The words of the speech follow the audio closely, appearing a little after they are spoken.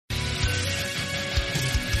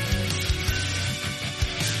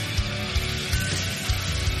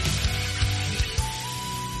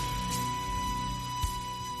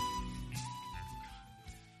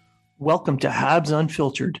Welcome to Habs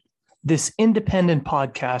Unfiltered. This independent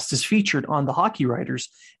podcast is featured on the Hockey Writers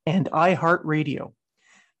and iHeartRadio,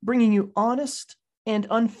 bringing you honest and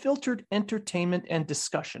unfiltered entertainment and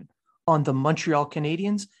discussion on the Montreal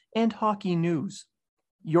Canadiens and hockey news.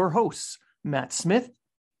 Your hosts, Matt Smith,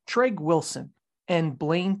 Treg Wilson, and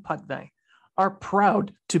Blaine Putney, are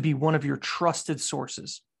proud to be one of your trusted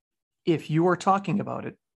sources. If you are talking about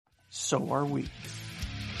it, so are we.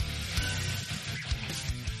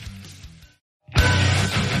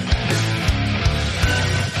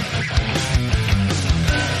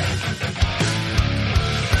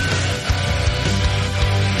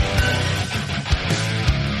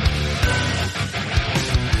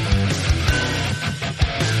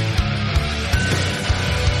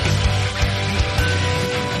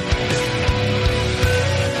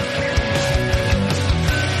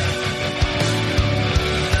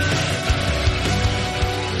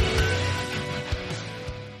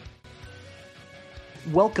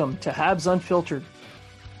 Welcome to Habs Unfiltered.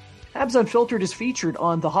 Habs Unfiltered is featured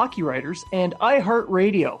on the Hockey Writers and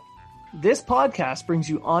iHeartRadio. This podcast brings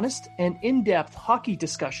you honest and in-depth hockey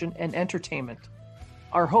discussion and entertainment.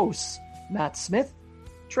 Our hosts, Matt Smith,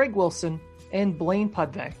 Treg Wilson, and Blaine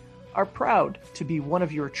Putney, are proud to be one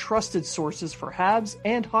of your trusted sources for Habs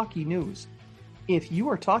and hockey news. If you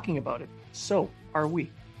are talking about it, so are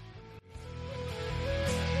we.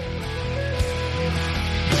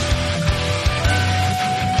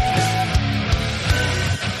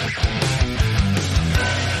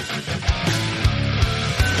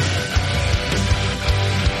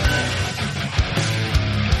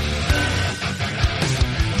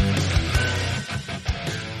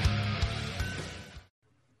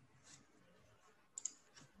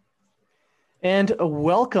 And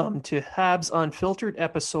welcome to Habs Unfiltered,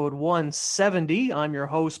 episode 170. I'm your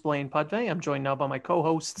host, Blaine Putney. I'm joined now by my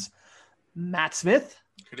co-hosts, Matt Smith.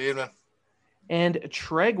 Good evening. And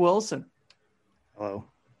Treg Wilson. Hello.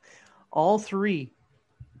 All three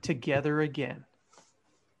together again.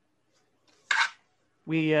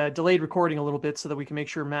 We delayed recording a little bit so that we can make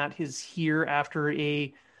sure Matt is here after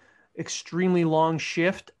a extremely long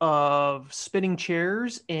shift of spinning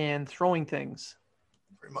chairs and throwing things.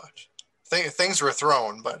 Pretty much. Things were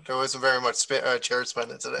thrown, but there wasn't very much chair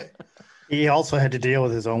spinning today. He also had to deal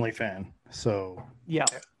with his OnlyFan, so yeah.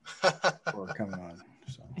 We're coming on.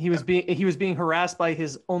 So. He was being harassed by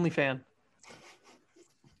his OnlyFan.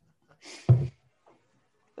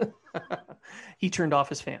 He turned off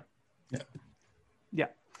his fan. Yeah.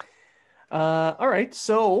 All right,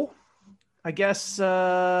 so I guess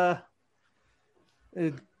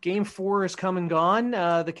Game 4 is come and gone.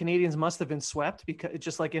 The Canadiens must have been swept because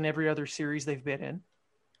just like in every other series they've been in.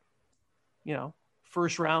 You know,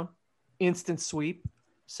 first round, instant sweep.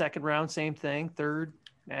 Second round, same thing. Third,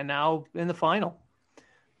 and now in the final.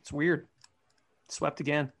 It's weird. Swept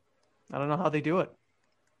again. I don't know how they do it.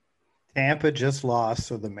 Tampa just lost,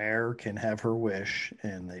 so the mayor can have her wish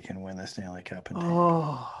and they can win the Stanley Cup.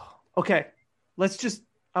 Okay.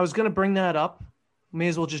 I was going to bring that up. May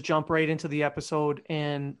as well just jump right into the episode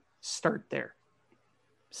and start there,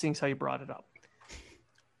 seeing as how you brought it up.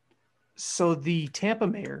 So the Tampa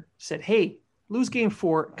mayor said, hey, lose game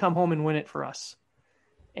 4, come home and win it for us.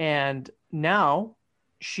 And now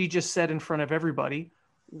she just said in front of everybody,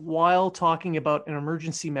 while talking about an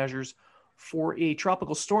emergency measures for a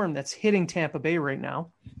tropical storm that's hitting Tampa Bay right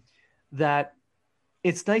now, that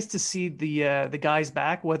it's nice to see the guys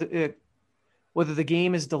back, whether the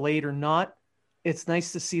game is delayed or not. It's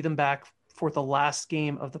nice to see them back for the last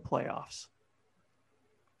game of the playoffs.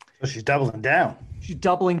 So she's doubling down. She's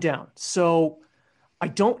doubling down. So I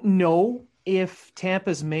don't know if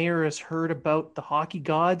Tampa's mayor has heard about the hockey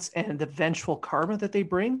gods and the vengeful karma that they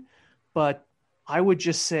bring, but I would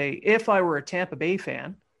just say if I were a Tampa Bay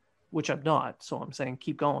fan, which I'm not, so I'm saying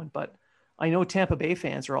keep going, but I know Tampa Bay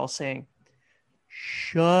fans are all saying,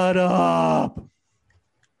 shut up.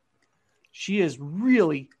 She is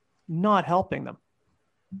really not helping them.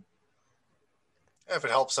 If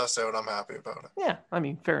it helps us out, I'm happy about it. Yeah, I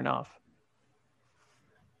mean, fair enough.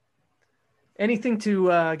 Anything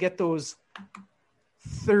to get those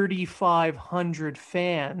 3,500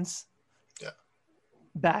 fans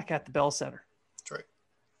back at the Bell Center. That's right.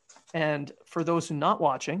 And for those who are not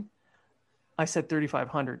watching, I said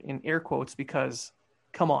 3,500 in air quotes because,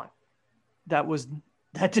 come on, that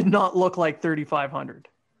did not look like 3,500.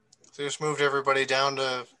 So you just moved everybody down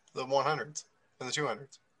to the 100s and the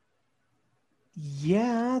 200s.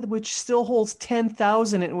 Yeah, which still holds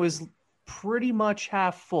 10,000. It was pretty much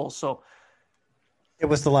half full. So it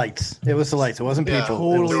was the lights. It wasn't people.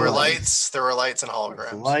 Totally there were lights. lights and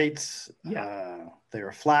holograms. Lights. Yeah. They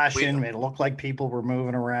were flashing, made it look like people were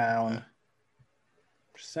moving around. Yeah.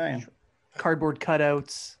 Just saying. Cardboard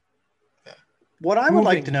cutouts. Yeah. What I would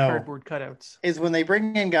like to know cardboard cutouts is when they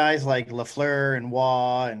bring in guys like Lafleur and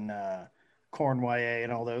Waugh and Cornway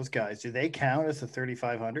and all those guys, do they count as the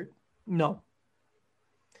 3,500? No.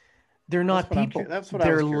 They're not people.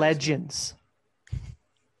 They're legends.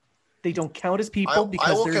 They don't count as people because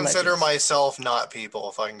I will they're consider legends. myself not people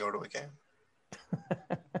if I can go to a game.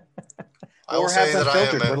 I will Or say have that I am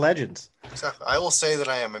Unfiltered. We're legends. Exactly. I will say that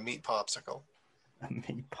I am a meat popsicle. A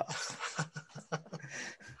meat popsicle.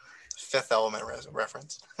 Fifth Element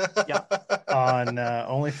reference. Yeah. On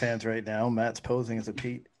OnlyFans right now, Matt's posing as a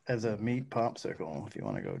meat popsicle. If you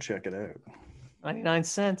want to go check it out, 99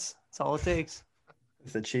 cents. That's all it takes.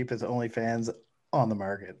 It's the cheapest OnlyFans on the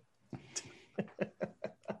market.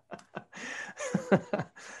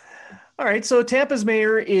 All right, so Tampa's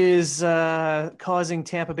mayor is causing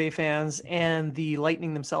Tampa Bay fans and the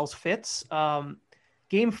Lightning themselves fits.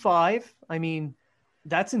 Game 5, I mean,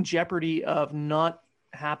 that's in jeopardy of not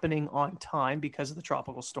happening on time because of the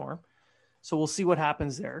tropical storm. So we'll see what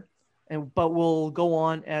happens there. But we'll go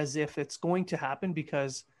on as if it's going to happen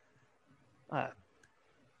because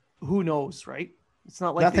who knows, right? It's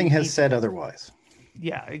not like nothing has said otherwise.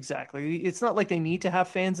 Yeah, exactly. It's not like they need to have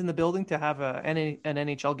fans in the building to have an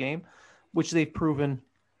NHL game, which they've proven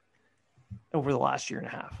over the last year and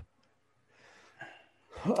a half.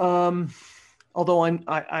 Although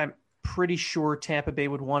I'm pretty sure Tampa Bay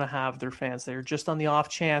would want to have their fans there just on the off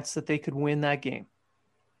chance that they could win that game.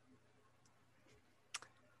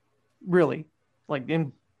 Really, like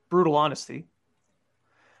in brutal honesty.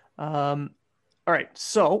 All right,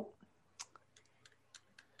 so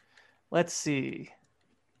let's see.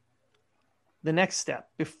 The next step,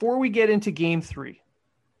 before we get into game 3,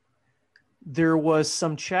 there was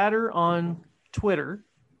some chatter on Twitter,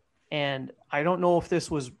 and I don't know if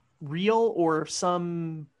this was real or if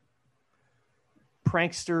some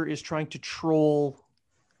prankster is trying to troll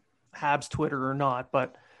Habs Twitter or not,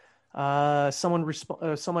 but someone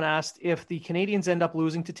asked if the Canadiens end up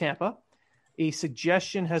losing to Tampa. A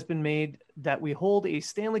suggestion has been made that we hold a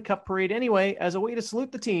Stanley Cup parade anyway as a way to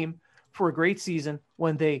salute the team for a great season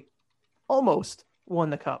when they almost won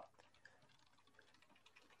the cup.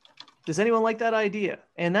 Does anyone like that idea?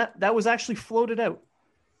 And that was actually floated out.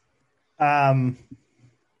 I'm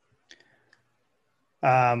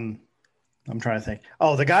trying to think.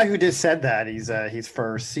 Oh, the guy who just said that, he's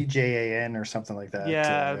for CJAN or something like that.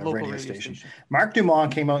 Yeah, local radio station. Mark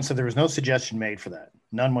Dumont came out and said there was no suggestion made for that.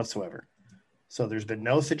 None whatsoever. So there's been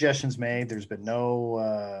no suggestions made. There's been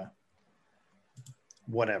no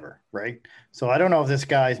whatever, right? So I don't know if this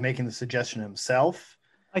guy is making the suggestion himself.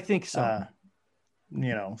 I think so.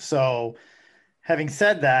 So having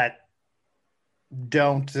said that,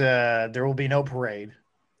 there will be no parade.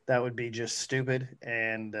 That would be just stupid.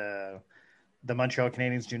 And the Montreal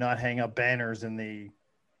Canadiens do not hang up banners in the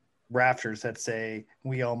rafters that say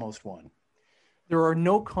we almost won. There are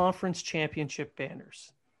no conference championship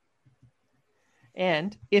banners.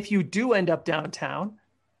 And if you do end up downtown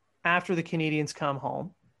after the Canadiens come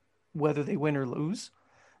home, whether they win or lose,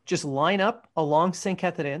 just line up along St.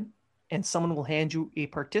 Catherine and someone will hand you a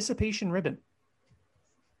participation ribbon.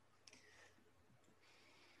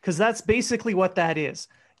 Because that's basically what that is.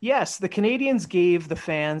 Yes, the Canadiens gave the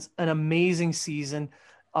fans an amazing season,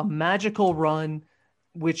 a magical run,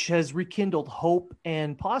 which has rekindled hope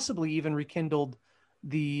and possibly even rekindled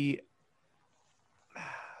the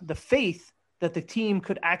faith that the team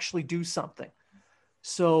could actually do something.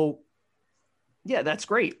 So, yeah, that's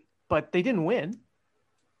great. But they didn't win.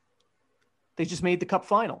 They just made the cup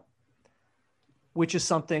final, which is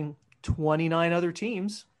something 29 other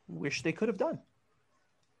teams wish they could have done.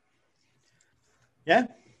 Yeah,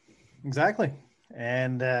 exactly.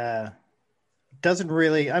 And doesn't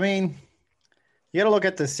really, I mean, you got to look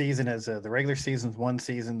at the season as the regular season's one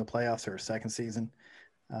season, the playoffs are a second season.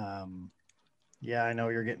 Yeah, I know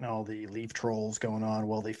you're getting all the Leaf trolls going on.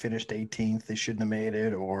 Well, they finished 18th. They shouldn't have made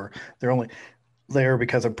it, or they're only there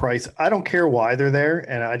because of price. I don't care why they're there,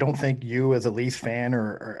 and I don't think you as a Leafs fan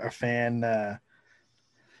or a fan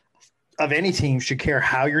of any team should care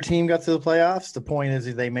how your team got to the playoffs. The point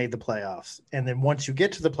is they made the playoffs, and then once you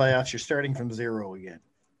get to the playoffs, you're starting from zero again.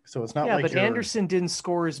 So it's not like but Anderson didn't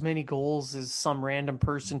score as many goals as some random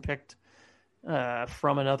person picked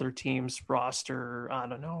from another team's roster. I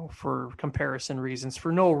don't know, for comparison reasons,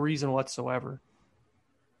 for no reason whatsoever.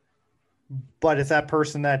 But is that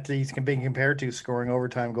person that he's being compared to scoring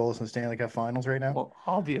overtime goals in the Stanley Cup Finals right now? Well,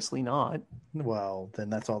 obviously not. Well,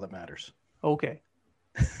 then that's all that matters. Okay.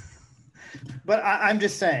 But I'm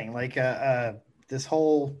just saying, like, this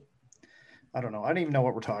whole I don't know. I don't even know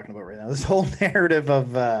what we're talking about right now. This whole narrative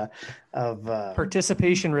of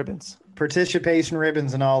participation ribbons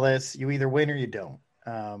and all this. You either win or you don't.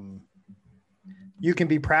 You can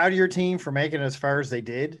be proud of your team for making it as far as they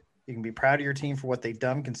did. You can be proud of your team for what they've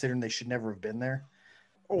done, considering they should never have been there.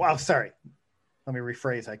 Oh, wow. Sorry. Let me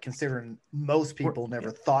rephrase that. Considering most people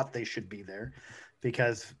never thought they should be there,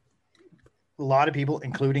 because a lot of people,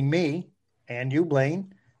 including me and you,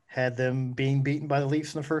 Blaine, had them being beaten by the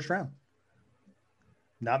Leafs in the first round.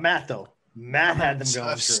 Not Matt, though. Matt had them going.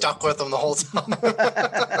 I've stuck with them the whole time.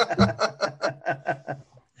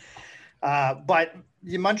 But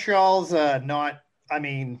Montreal's not. I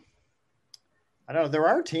mean, I don't know. There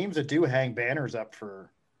are teams that do hang banners up for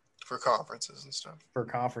conferences and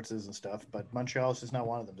stuff. But Montreal's just not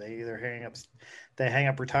one of them. They either hang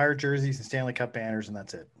up retired jerseys and Stanley Cup banners, and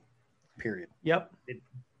that's it. Period. Yep.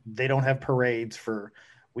 They don't have parades for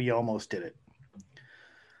we almost did it.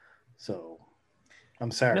 So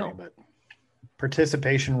I'm sorry, but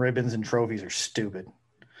participation ribbons and trophies are stupid.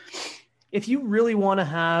 If you really want to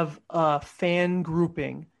have a fan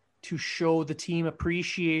grouping to show the team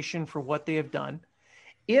appreciation for what they have done,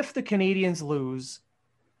 if the Canadians lose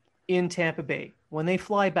in Tampa Bay, when they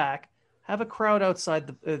fly back, have a crowd outside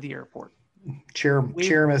the airport. Cheer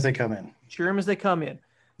them as they come in. Cheer them as they come in.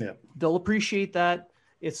 Yeah, they'll appreciate that.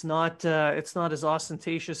 It's not as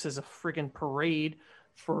ostentatious as a friggin' parade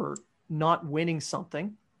for not winning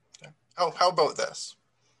something. Oh, how about this?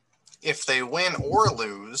 If they win or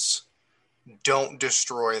lose, don't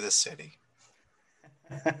destroy the city.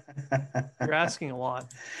 You're asking a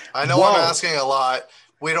lot. I know I'm asking a lot.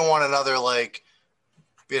 We don't want another Vancouver.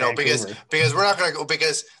 because we're not going to go,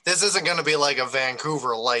 because this isn't going to be like a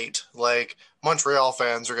Vancouver light. Like Montreal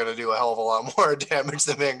fans are going to do a hell of a lot more damage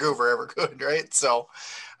than Vancouver ever could, right? So,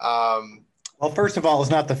 well, first of all,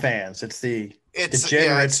 it's not the fans; it's the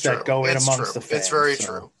degenerates that go in amongst the fans. It's very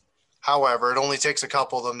true. However, it only takes a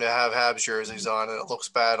couple of them to have Habs jerseys on, and it looks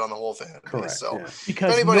bad on the whole fan base. Correct. So, yeah.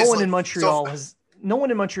 Because no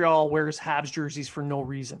one in Montreal wears Habs jerseys for no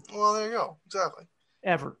reason. Well, there you go. Exactly.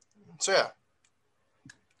 Ever. So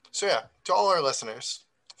yeah, to all our listeners,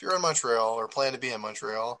 if you're in Montreal or plan to be in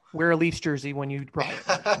Montreal, wear a Leafs jersey when you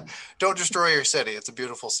don't destroy your city. It's a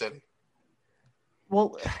beautiful city.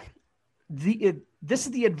 Well, this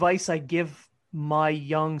is the advice I give my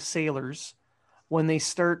young sailors when they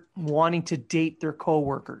start wanting to date their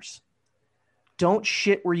coworkers. Don't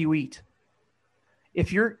shit where you eat.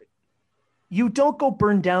 If you don't go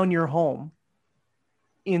burn down your home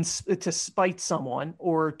to spite someone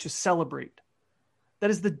or to celebrate. That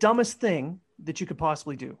is the dumbest thing that you could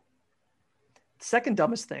possibly do. The second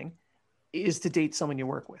dumbest thing is to date someone you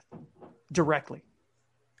work with directly,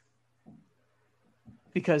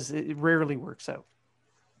 because it rarely works out.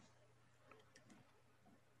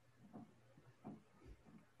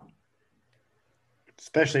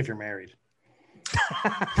 Especially if you're married.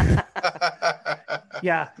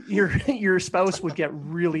 Yeah, your spouse would get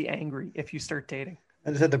really angry if you start dating. I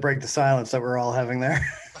just had to break the silence that we're all having there.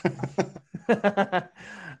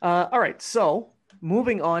 All right, so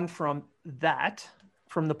moving on from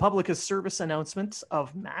the public service announcements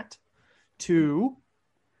of Matt to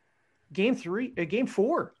game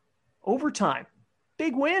 4, overtime,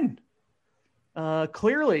 big win.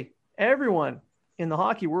 Clearly, everyone in the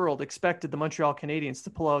hockey world expected the Montreal Canadiens to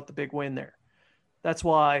pull out the big win there. That's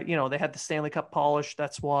why, they had the Stanley Cup polish.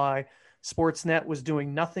 That's why Sportsnet was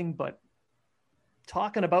doing nothing but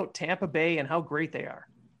talking about Tampa Bay and how great they are.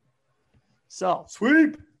 So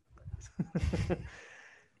sweep.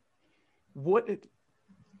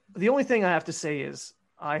 The only thing I have to say is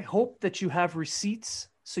I hope that you have receipts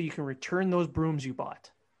so you can return those brooms you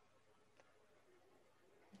bought.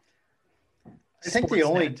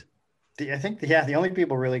 The only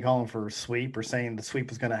people really calling for a sweep or saying the sweep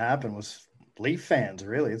was going to happen was Leaf fans.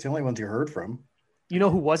 Really, it's the only ones you heard from. You know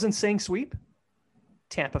who wasn't saying sweep?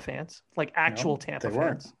 Tampa fans, like actual Tampa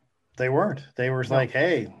fans. They weren't. They were like,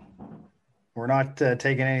 hey, we're not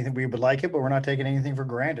taking anything. We would like it, but we're not taking anything for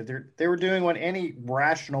granted. They were doing what any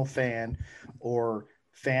rational fan or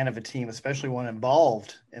fan of a team, especially one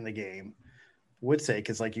involved in the game, would say.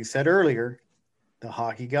 Because like you said earlier, the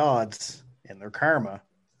hockey gods and their karma.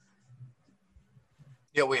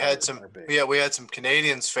 Yeah, we had some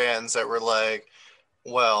Canadians fans that were like,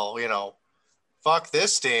 well, fuck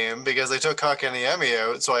this team because they took Kotkaniemi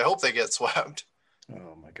out, so I hope they get swept.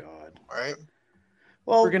 Oh my God. Right?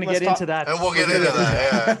 Well, we're going to get into that. And we'll get into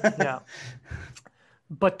that, yeah.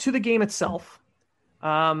 But to the game itself,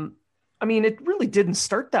 it really didn't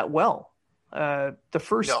start that well. The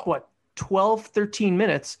first, 12, 13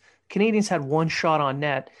 minutes, Canadians had one shot on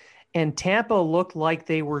net. and Tampa looked like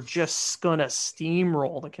they were just going to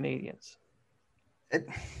steamroll the Canadiens.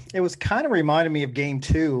 It was kind of reminded me of game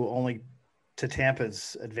 2, only to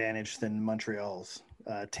Tampa's advantage than Montreal's.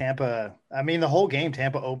 Tampa, I mean, the whole game,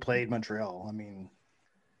 Tampa outplayed Montreal. I mean,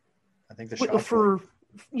 I think the shot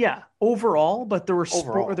overall, but there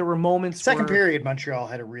were moments. Second period, Montreal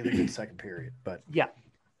had a really good second period, but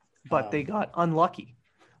they got unlucky,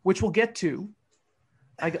 which we'll get to.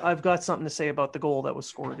 I've got something to say about the goal that was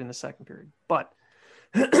scored in the second period, but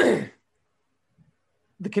the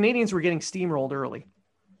Canadiens were getting steamrolled early,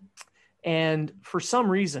 and for some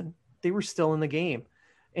reason they were still in the game,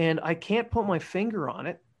 and I can't put my finger on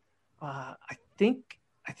it. I think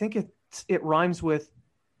it rhymes with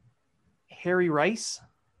Harry Rice.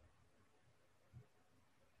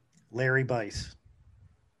 Larry Bice.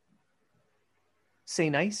 Say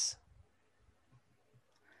nice.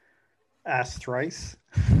 Ask thrice.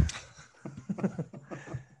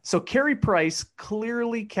 So Carey Price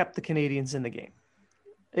clearly kept the Canadiens in the game.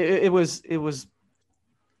 It was should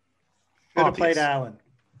have played Allen.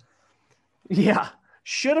 Yeah,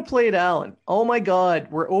 should have played Allen. Oh my God,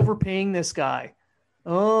 we're overpaying this guy.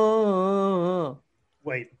 Oh.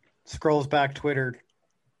 Wait, scrolls back Twitter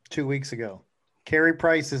 2 weeks ago. Carey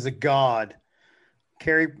Price is a god.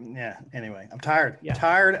 Anyway, I'm tired. Yeah.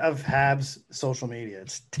 Tired of Habs social media.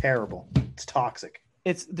 It's terrible. It's toxic.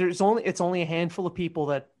 It's only a handful of people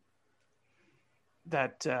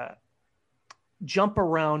that jump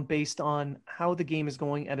around based on how the game is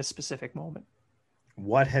going at a specific moment.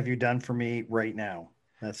 What have you done for me right now?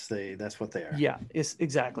 That's what they are. Yeah, it's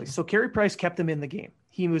exactly. So Carey Price kept them in the game.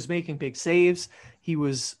 He was making big saves. He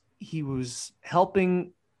was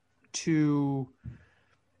helping to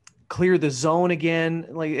clear the zone again.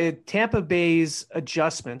 Like Tampa Bay's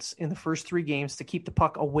adjustments in the first 3 games to keep the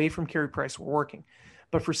puck away from Carey Price were working,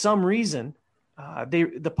 but for some reason,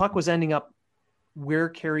 the puck was ending up where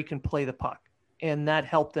Carey can play the puck, and that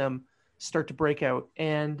helped them start to break out.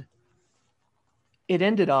 And it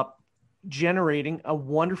ended up generating a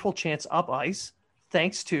wonderful chance up ice,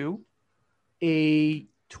 thanks to a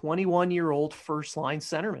 21-year-old first-line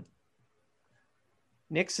centerman.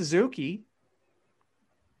 Nick Suzuki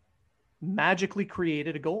magically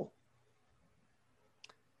created a goal.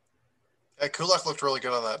 Yeah, Kulak looked really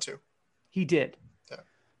good on that too. He did. Yeah.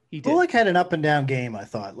 He did. Kulak had an up and down game, I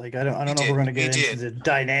thought. Like I don't know if we're going to get into the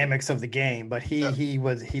dynamics of the game, but he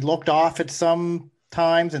looked off at some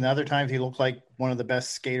times, and other times he looked like one of the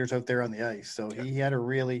best skaters out there on the ice. So he had a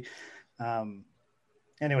really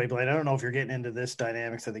anyway, Blade, I don't know if you're getting into this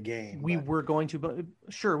dynamics of the game. We were going to, but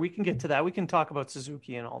sure, we can get to that. We can talk about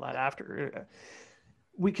Suzuki and all that after.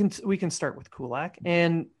 We can start with Kulak.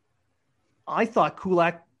 And I thought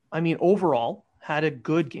Kulak, overall, had a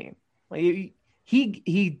good game. Like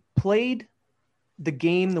he played the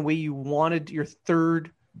game the way you wanted your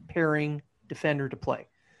third pairing defender to play.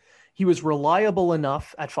 He was reliable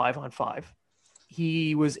enough at 5-on-5.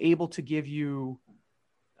 He was able to give you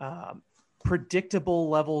predictable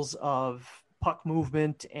levels of puck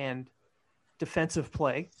movement and defensive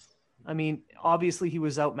play. Obviously he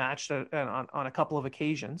was outmatched on a couple of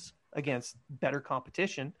occasions against better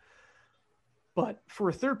competition, but for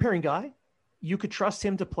a third pairing guy, you could trust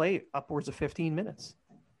him to play upwards of 15 minutes,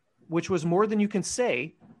 which was more than you can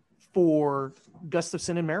say for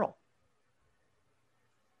Gustafsson and Merrill.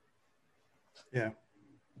 Yeah.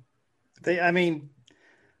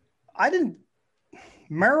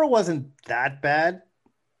 Merrill wasn't that bad.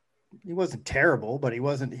 He wasn't terrible, but he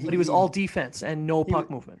wasn't. But he was all defense and no puck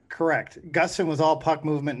movement. Correct. Gustin was all puck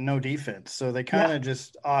movement and no defense. So they kind of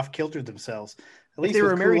just off-kiltered themselves. At least if they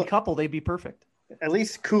were a married couple, they'd be perfect. At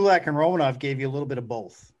least Kulak and Romanov gave you a little bit of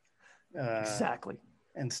both. Exactly.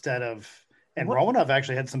 Instead of – and Romanov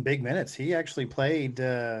actually had some big minutes. He actually played,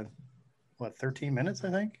 13 minutes,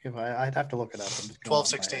 I think? I'd have to look it up. 12,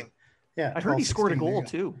 16. Yeah. I heard he scored a goal,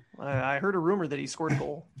 too. I heard a rumor that he scored a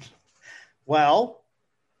goal. Well –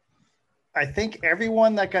 I think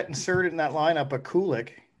everyone that got inserted in that lineup but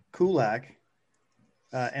Kulak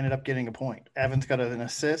ended up getting a point. Evans got an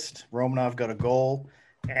assist. Romanov got a goal.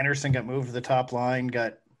 Anderson got moved to the top line.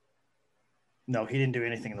 No, he didn't do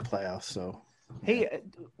anything in the playoffs. So, hey,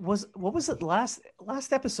 what was it last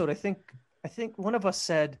episode? I think one of us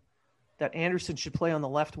said that Anderson should play on the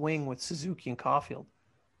left wing with Suzuki and Caulfield.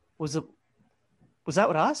 Was that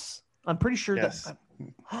with us? I'm pretty sure that.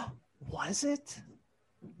 Was it?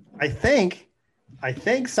 I think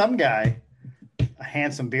some guy, a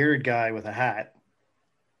handsome bearded guy with a hat.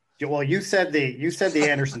 Well, you said the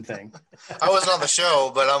Anderson thing. I wasn't on the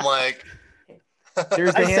show, but I'm like,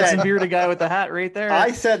 there's the handsome bearded guy with the hat right there.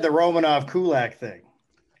 I said the Romanov Kulak thing.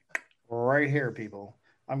 Right here, people.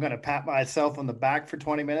 I'm going to pat myself on the back for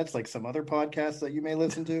 20 minutes, like some other podcasts that you may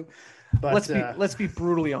listen to. But let's be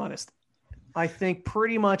brutally honest. I think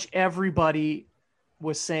pretty much everybody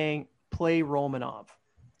was saying play Romanov.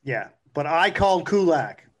 Yeah, but I called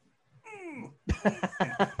Kulak.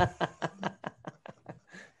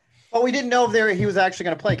 But we didn't know if he was actually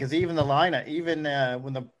going to play because even the lineup, even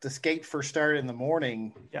when the skate first started in the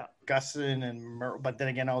morning, Gustin and but then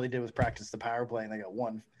again, all they did was practice the power play and they got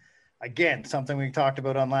one. Again, something we talked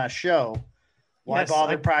about on last show. Why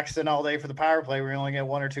bother practicing all day for the power play? We only get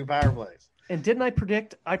 1 or 2 power plays. And didn't I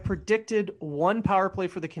predict? I predicted 1 power play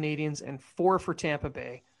for the Canadiens and 4 for Tampa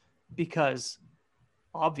Bay because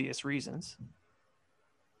obvious reasons.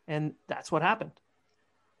 And that's what happened.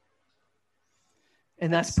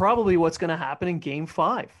 And that's probably what's going to happen in Game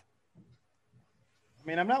 5. I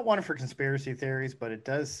mean, I'm not one for conspiracy theories, but it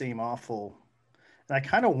does seem awful. And I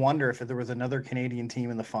kind of wonder if there was another Canadian team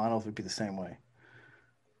in the finals, it would be the same way.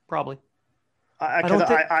 Probably.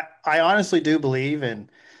 I honestly do believe, and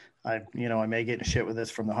I may get in shit with this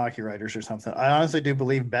from the hockey writers or something. I honestly do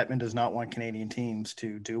believe Bettman does not want Canadian teams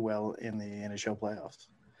to do well in the NHL playoffs.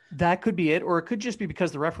 That could be it, or it could just be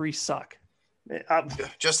because the referees suck.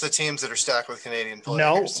 Just the teams that are stacked with Canadian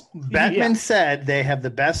players. No, Bettman said they have the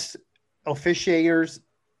best officiators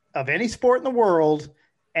of any sport in the world,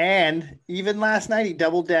 and even last night he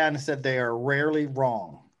doubled down and said they are rarely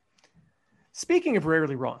wrong. Speaking of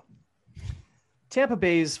rarely wrong, Tampa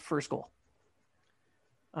Bay's first goal.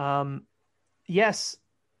 Yes,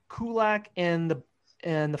 Kulak and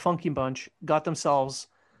the Funky Bunch got themselves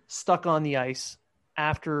stuck on the ice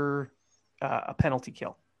after a penalty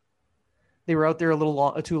kill. They were out there a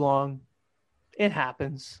little too long. It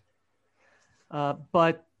happens.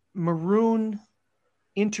 But Maroon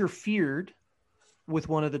interfered with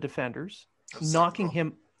one of the defenders, knocking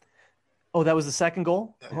him. Oh, that was the second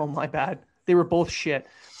goal? Yeah. Oh, my bad. They were both shit.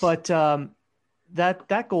 But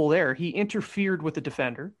that goal there, he interfered with the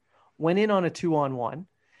defender, went in on a 2-on-1.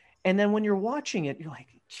 And then when you're watching it, you're like,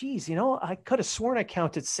 geez, I could have sworn I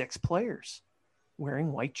counted 6 players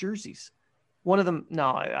wearing white jerseys. One of them,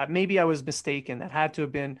 no, maybe I was mistaken. That had to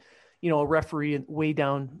have been, a referee way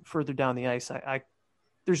further down the ice.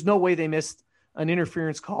 There's no way they missed an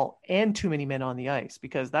interference call and too many men on the ice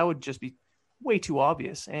because that would just be way too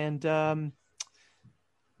obvious. And no,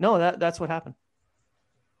 that's what happened.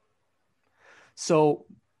 So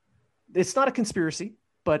it's not a conspiracy,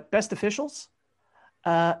 but best officials,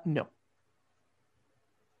 no.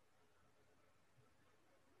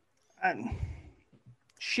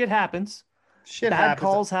 Shit happens. Bad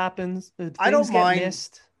calls happens. I don't mind.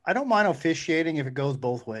 Missed. I don't mind officiating if it goes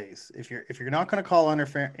both ways. If you're not going to call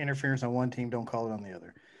interference on one team, don't call it on the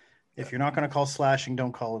other. If you're not going to call slashing,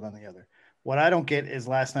 don't call it on the other. What I don't get is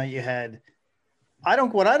last night you had.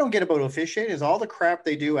 What I don't get about officiating is all the crap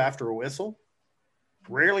they do after a whistle.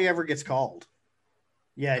 Rarely ever gets called.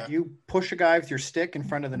 Yeah, you push a guy with your stick in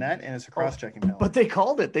front of the net, and it's a cross-checking penalty. But they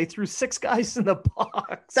called it. They threw 6 guys in the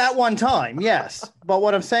box. That one time, yes. But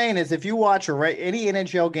what I'm saying is if you watch any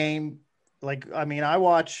NHL game, I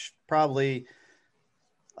watch probably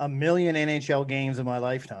 1 million NHL games in my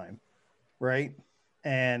lifetime, right?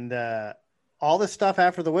 And all this stuff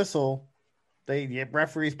after the whistle,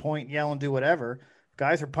 referees point, yell, and do whatever.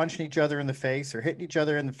 Guys are punching each other in the face or hitting each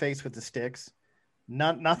other in the face with the sticks.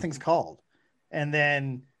 Nothing's called. And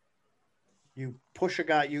then you push a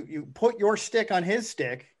guy, you put your stick on his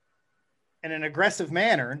stick in an aggressive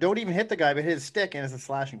manner and don't even hit the guy, but hit his stick, and it's a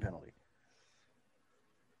slashing penalty.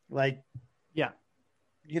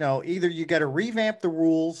 Either you got to revamp the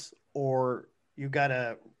rules or you got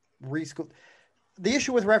to reschool. The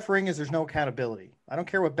issue with refereeing is there's no accountability. I don't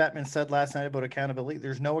care what Bettman said last night about accountability.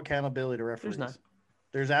 There's no accountability to referees. There's none.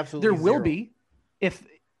 There's absolutely There will zero. be.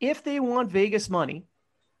 If they want Vegas money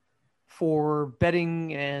for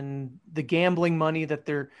betting and the gambling money that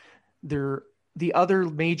the other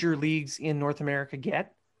major leagues in North America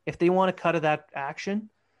get, if they want a cut of that action,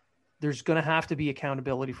 there's going to have to be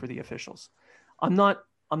accountability for the officials. I'm not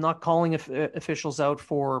calling officials out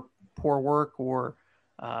for poor work or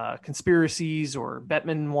conspiracies or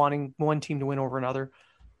Bettman wanting one team to win over another.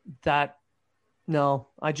 I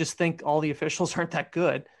just think all the officials aren't that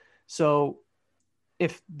good. So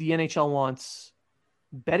if the NHL wants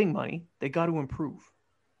betting money, they got to improve.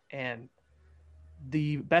 And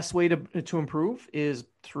the best way to improve is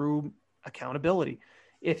through accountability.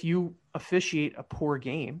 If you officiate a poor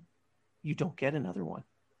game, you don't get another one.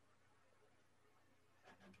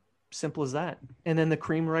 Simple as that. And then the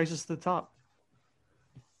cream rises to the top.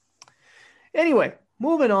 Anyway,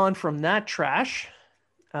 moving on from that trash,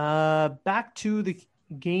 back to the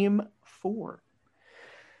game 4.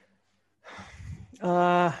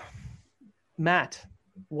 Matt,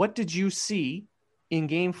 what did you see in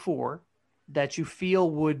Game 4 that you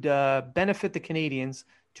feel would benefit the Canadians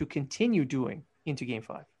to continue doing into Game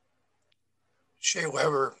 5? Shea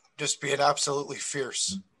Weber just being absolutely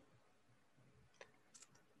fierce.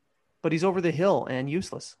 But he's over the hill and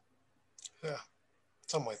useless. Yeah,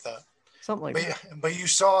 something like that. Something like that. But you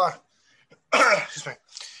saw, excuse me,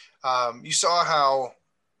 you saw how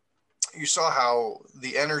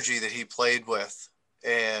the energy that he played with,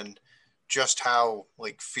 and just how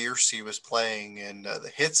like fierce he was playing, and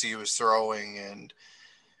the hits he was throwing, and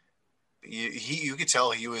you could tell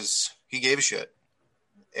he gave a shit.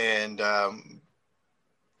 And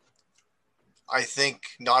I think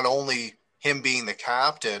not only him being the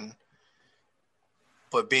captain,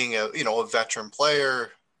 but being a veteran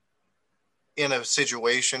player in a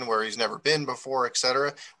situation where he's never been before,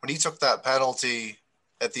 etc. When he took that penalty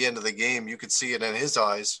at the end of the game, you could see it in his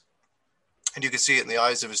eyes, and you could see it in the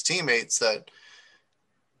eyes of his teammates that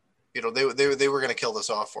they were going to kill this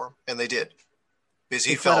off for him, and they did. Because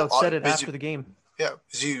he felt said it after the game. Yeah,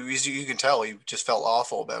 because you can tell he just felt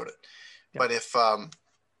awful about it. Yeah. But if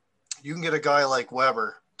you can get a guy like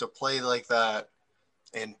Weber to play like that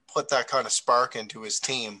and put that kind of spark into his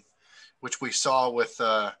team, which we saw with,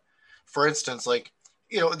 for instance, like,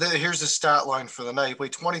 here's his stat line for the night. He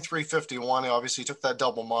played 23-51. He obviously took that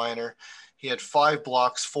double minor. He had 5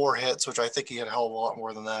 blocks, 4 hits, which I think he had a hell of a lot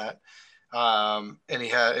more than that. And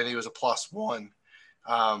he was a +1.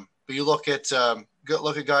 But you look at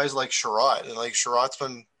guys like Sherratt, and like Sherratt's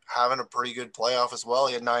been having a pretty good playoff as well.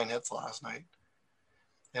 He had 9 hits last night.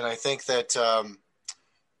 And I think that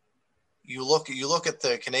you look at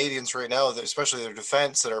the Canadians right now, especially their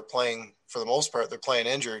defense, that are playing, for the most part, they're playing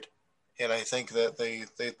injured. And I think that they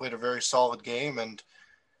played a very solid game. And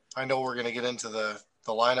I know we're going to get into the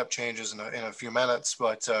lineup changes in a few minutes,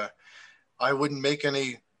 but I wouldn't make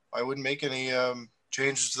any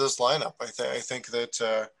changes to this lineup. I think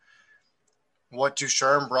that what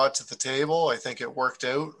Ducharme brought to the table, I think it worked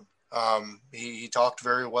out. He talked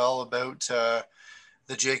very well about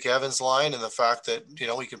the Jake Evans line and the fact that he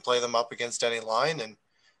can play them up against any line, and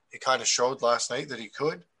it kind of showed last night that he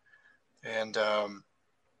could. And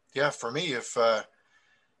for me, if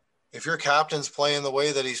your captain's playing the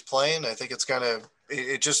way that he's playing, I think it's gonna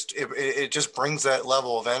it just brings that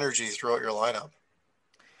level of energy throughout your lineup.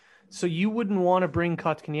 So you wouldn't want to bring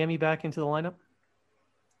Kotkaniemi back into the lineup?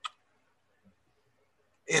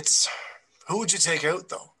 It's who would you take out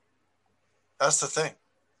though? That's the thing.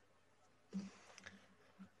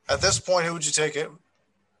 At this point, who would you take out?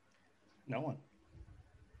 No one.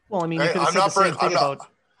 Well, I mean, I'm not going to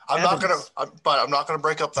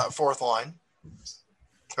break up that fourth line.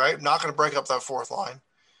 Right? I'm not going to break up that fourth line.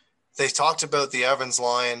 They talked about the Evans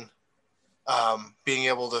line being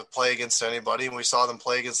able to play against anybody, and we saw them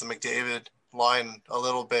play against the McDavid line a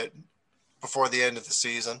little bit before the end of the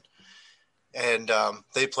season. And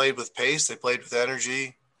they played with pace. They played with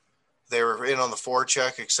energy. They were in on the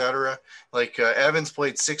forecheck, etc. Like Evans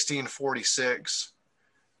played 16:46.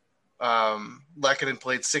 Lehkonen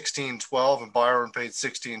played 16:12, and Byron played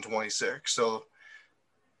 16:26. So,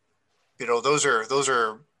 those are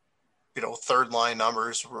third line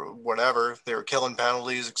numbers or whatever. They were killing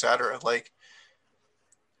penalties, etc. Like,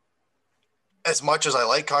 as much as I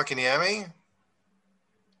like Kotkaniemi,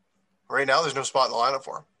 right now there's no spot in the lineup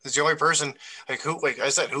for him. He's the only person. Like I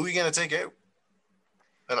said, who are you going to take out?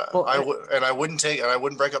 And I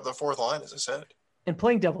wouldn't break up the fourth line, as I said. And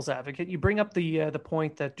playing devil's advocate, you bring up the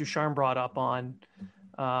point that Ducharme brought up on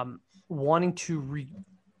wanting to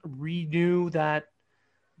renew that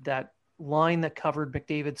line that covered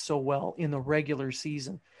McDavid so well in the regular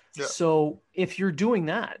season. Yeah. So if you're doing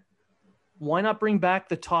that, why not bring back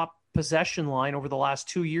the top possession line over the last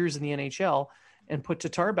 2 years in the NHL and put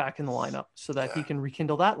Tatar back in the lineup so that he can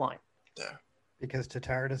rekindle that line? Yeah. Because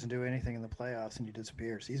Tatar doesn't do anything in the playoffs and he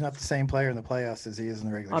disappears. He's not the same player in the playoffs as he is in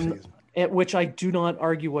the regular season. At which I do not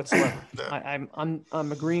argue whatsoever. I'm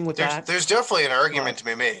agreeing with that. There's definitely an argument to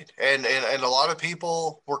be made, and a lot of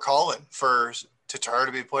people were calling for Tatar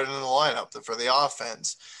to be put in the lineup for the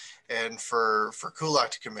offense, and for Kulak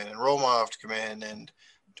to come in and Romanov to come in and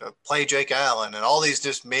to play Jake Allen and all these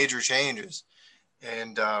just major changes.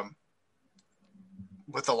 And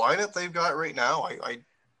with the lineup they've got right now,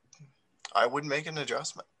 I wouldn't make an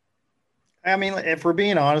adjustment. I mean, if we're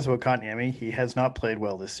being honest with Kotkaniemi, he has not played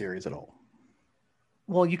well this series at all.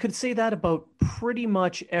 Well, you could say that about pretty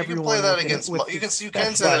much everyone. You can play that against. You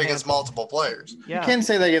can say that against multiple players. Yeah. You can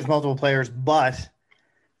say that against multiple players,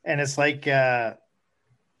 and it's like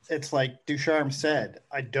Ducharme said,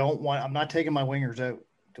 I'm not taking my wingers out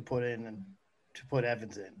to put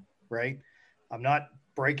Evans in, right? I'm not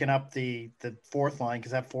breaking up the fourth line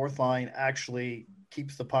because that fourth line actually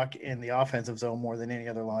keeps the puck in the offensive zone more than any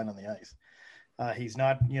other line on the ice. He's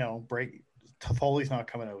not, Toffoli's not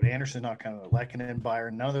coming out. Anderson's not coming out. Lehkonen,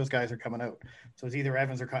 Byron, none of those guys are coming out. So it's either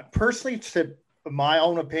Evans or Cotton. Personally, to my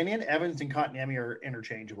own opinion, Evans and Kotkaniemi are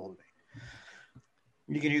interchangeable to me.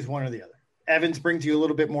 You can use one or the other. Evans brings you a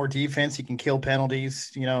little bit more defense. He can kill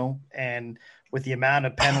penalties, and with the amount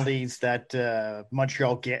of penalties that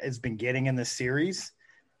Montreal has been getting in this series,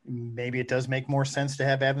 maybe it does make more sense to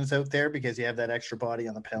have Evans out there because you have that extra body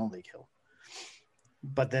on the penalty kill.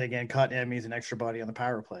 But then again, Kotkaniemi is an extra body on the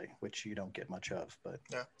power play, which you don't get much of. But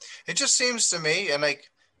yeah, it just seems to me, and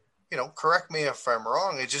correct me if I'm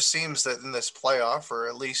wrong, it just seems that in this playoff, or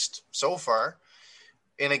at least so far,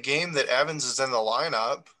 in a game that Evans is in the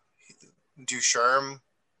lineup, Ducharme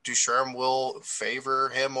will favor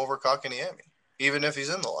him over Kotkaniemi, even if he's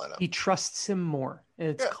in the lineup. He trusts him more.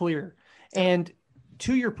 It's clear. And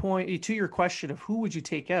to your point, to your question of who would you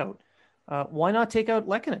take out, why not take out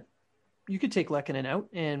Lehkonen? You could take Lehkonen out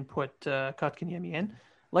and put Kotkaniemi in.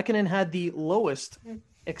 Lehkonen had the lowest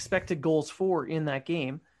expected goals for in that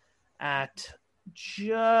game at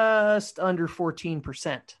just under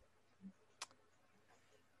 14%.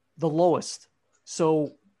 The lowest.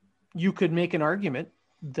 So you could make an argument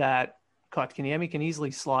that Kotkaniemi can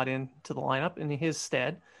easily slot into the lineup in his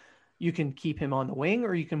stead. You can keep him on the wing,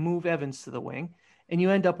 or you can move Evans to the wing, and you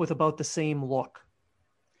end up with about the same look.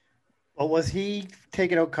 Well, was he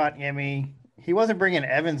taking out Kotkaniemi? He wasn't bringing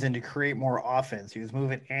Evans in to create more offense. He was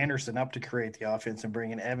moving Anderson up to create the offense and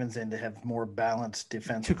bringing Evans in to have more balanced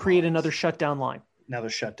defense. To create another shutdown line. Another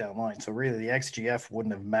shutdown line. So really the XGF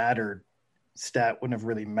wouldn't have mattered. Stat wouldn't have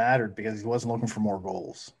really mattered because he wasn't looking for more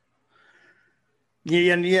goals.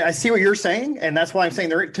 Yeah, I see what you're saying, and that's why I'm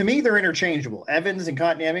saying to me they're interchangeable. Evans and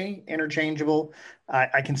Kotkaniemi, interchangeable.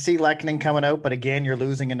 I can see Lehkonen coming out, but again, you're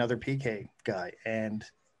losing another PK guy, and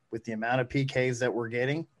with the amount of PKs that we're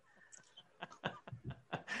getting,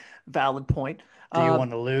 valid point. Do you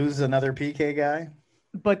want to lose another PK guy?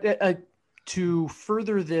 But to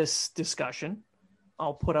further this discussion,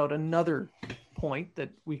 I'll put out another point that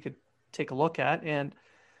we could take a look at, and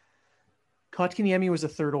Kotkaniemi was a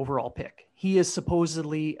third overall pick. He is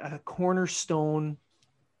supposedly a cornerstone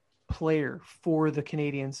player for the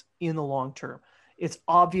Canadiens in the long term. It's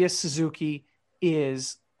obvious Suzuki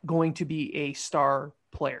is going to be a star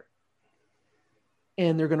player,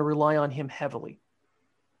 and they're going to rely on him heavily.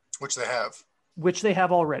 Which they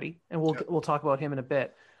have already, and we'll talk about him in a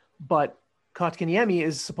bit. But Kotkaniemi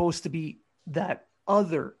is supposed to be that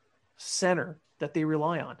other center that they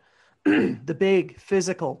rely on. The big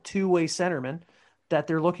physical two-way centerman that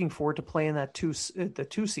they're looking for to play in that the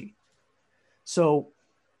 2C. So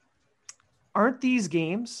aren't these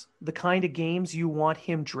games the kind of games you want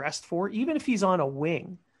him dressed for? Even if he's on a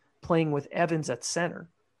wing playing with Evans at center,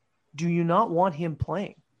 do you not want him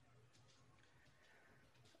playing?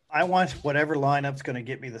 I want whatever lineup's going to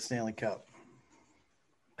get me the Stanley Cup.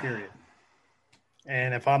 Period.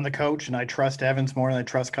 And if I'm the coach and I trust Evans more than I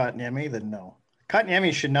trust Kotkaniemi, then no.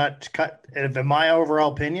 Kotkaniemi should not cut. In my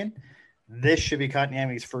overall opinion, this should be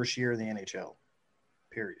Kotkaniemi's first year in the NHL.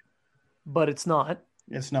 Period. But it's not.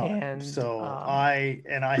 It's not. And so I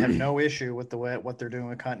have no issue with what they're doing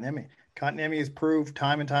with Kotkaniemi. Kotkaniemi has proved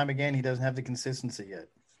time and time again he doesn't have the consistency yet.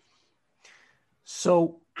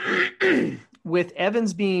 So with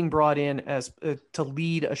Evans being brought in as to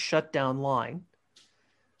lead a shutdown line,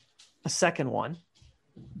 a second one,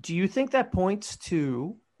 do you think that points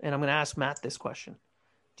to, and I'm going to ask Matt this question,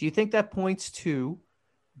 do you think that points to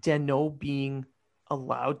Danault being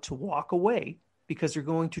allowed to walk away because they're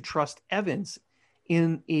going to trust Evans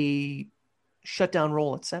in a shutdown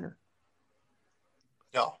role at center?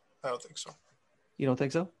 No, I don't think so. You don't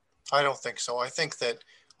think so? I don't think so. I think that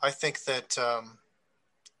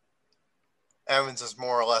Evans is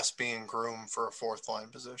more or less being groomed for a fourth line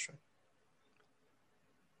position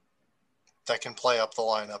that can play up the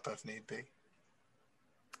lineup if need be.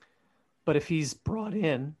 But if he's brought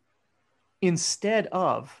in instead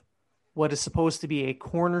of what is supposed to be a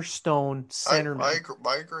cornerstone centerman,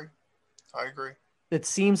 I agree. It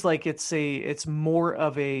seems like it's more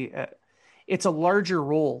of it's a larger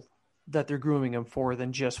role that they're grooming him for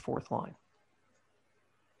than just fourth line.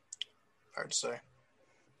 Hard to say.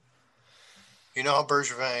 You know how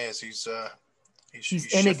Bergevin is.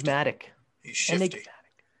 He's enigmatic. He's shifty. Enigmatic.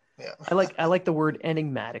 Yeah. I like the word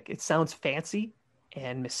enigmatic. It sounds fancy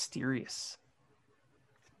and mysterious.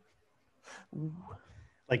 Ooh.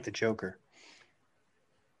 Like the Joker.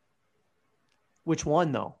 Which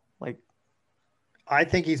one though? Like, I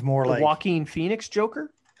think he's more the like Joaquin Phoenix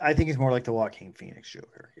Joker. I think he's more like the Joaquin Phoenix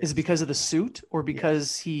Joker. Yes. Is it because of the suit or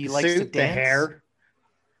because he likes to dance? The hair,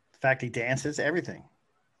 the fact he dances, everything.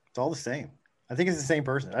 It's all the same. I think it's the same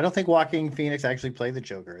person. I don't think Joaquin Phoenix actually played the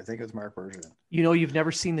Joker. I think it was Mark Bergevin. You've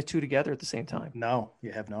never seen the two together at the same time. No,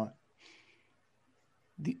 you have not.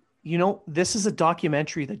 This is a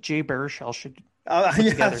documentary that Jay Baruchel should.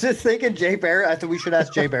 I was just thinking Jay Baruchel. I thought we should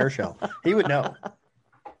ask Jay Baruchel. He would know.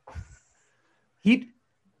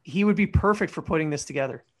 He would be perfect for putting this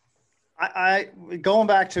together. I going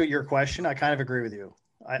back to your question, I kind of agree with you.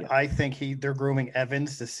 I think they're grooming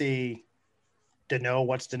Evans to see Danault.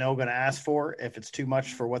 What's Danault going to ask for? If it's too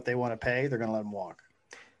much for what they want to pay, they're going to let him walk.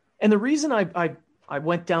 And the reason I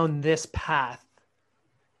went down this path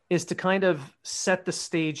is to kind of set the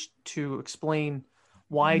stage to explain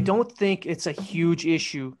why I don't think it's a huge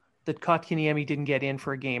issue that Kotkaniemi didn't get in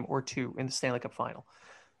for a game or two in the Stanley Cup final.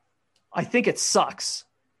 I think it sucks,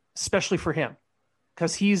 especially for him,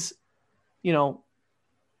 because he's one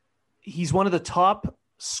of the top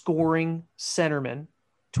scoring centermen,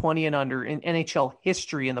 20 and under, in NHL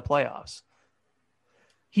history in the playoffs.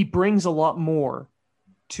 He brings a lot more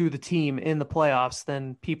to the team in the playoffs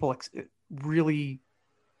than people really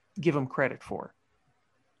give him credit for.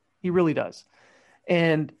 He really does.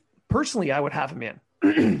 And personally, I would have him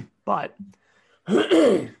in. But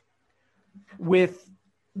with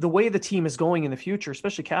the way the team is going in the future,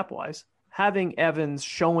 especially cap-wise, having Evans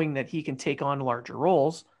showing that he can take on larger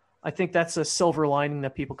roles, I think that's a silver lining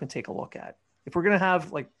that people can take a look at. If we're going to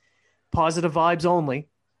have like positive vibes only,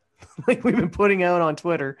 like we've been putting out on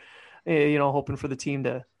Twitter, hoping for the team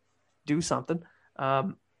to do something,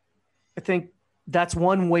 I think that's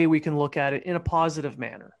one way we can look at it in a positive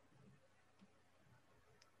manner.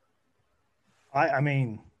 I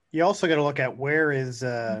mean, you also got to look at where is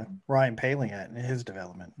Ryan Poehling at in his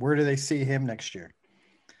development. Where do they see him next year?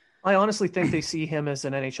 I honestly think they see him as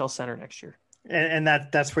an NHL center next year. And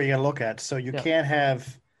that's where you got to look at. So you can't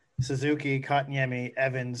have Suzuki, Kotkaniemi,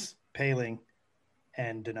 Evans, Poehling,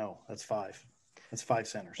 and Danault. That's five. That's five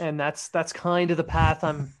centers. And that's kind of the path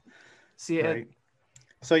I'm seeing. Right.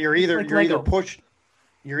 So you're either pushing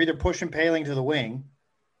Poehling to the wing,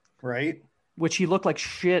 right? Which he looked like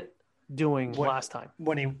shit doing last time.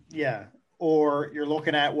 Or you're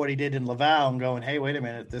looking at what he did in Laval and going, hey, wait a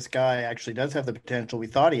minute, this guy actually does have the potential we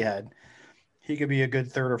thought he had. He could be a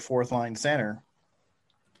good third or fourth line center.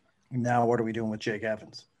 Now what are we doing with Jake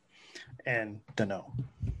Evans and Danault?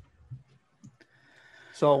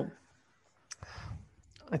 So,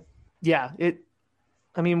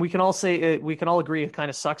 we can all say we can all agree it kind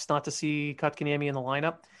of sucks not to see Kotkaniemi in the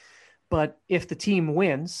lineup. But if the team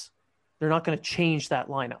wins, they're not going to change that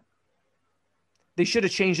lineup. They should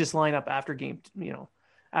have changed this lineup after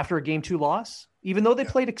after a game 2 loss. Even though they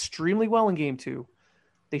played extremely well in game 2,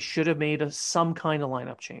 they should have made some kind of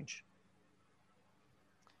lineup change.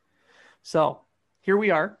 So here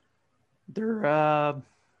we are.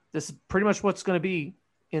 This is pretty much what's going to be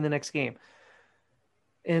in the next game.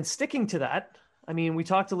 And sticking to that, we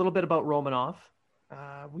talked a little bit about Romanov.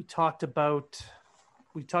 We talked about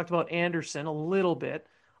Anderson a little bit.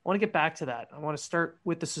 I want to get back to that. I want to start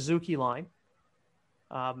with the Suzuki line.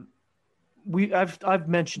 I've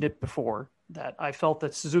mentioned it before that I felt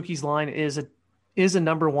that Suzuki's line is a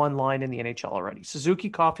number one line in the NHL already. Suzuki,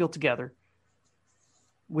 Caulfield together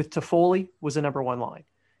with Toffoli was a number one line.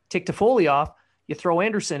 Take Toffoli off, you throw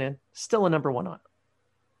Anderson in, still a number one on.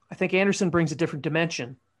 I think Anderson brings a different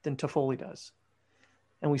dimension than Toffoli does,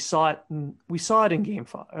 and we saw it in game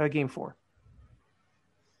 4.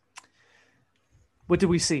 What did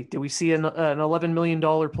we see? Did we see an $11 million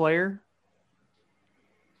player?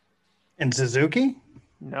 In Suzuki?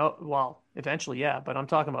 No. Well, eventually, yeah. But I'm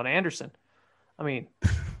talking about Anderson. The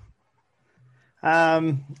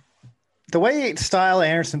way style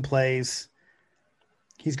Anderson plays,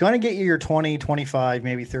 he's going to get you your 20, 25,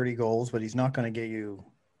 maybe 30 goals, but he's not going to get you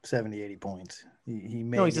 70, 80 points.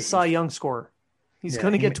 He's a Cy Young scorer. He's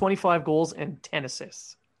going to get 25 goals and 10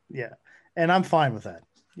 assists. Yeah. And I'm fine with that.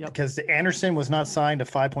 Yep. Because Anderson was not signed to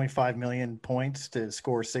 5.5 million points to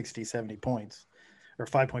score 60, 70 points, or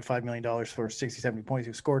 $5.5 million for 60, 70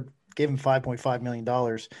 points. Gave him $5.5 million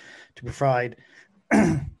to provide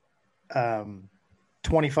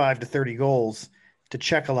 25 to 30 goals to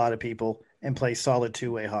check a lot of people and play solid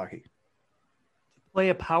two-way hockey. Play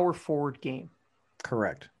a power forward game.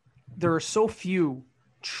 Correct. There are so few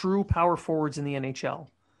true power forwards in the NHL.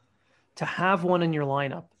 To have one in your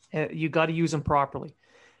lineup, you got to use them properly.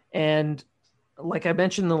 And like I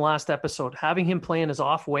mentioned in the last episode, having him playing as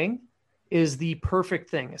off wing is the perfect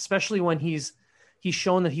thing, especially when he's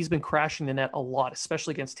shown that he's been crashing the net a lot,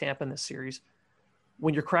 especially against Tampa in this series.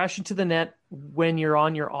 when you're crashing to the net, when you're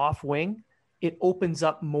on your off wing, it opens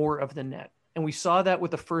up more of the net. And we saw that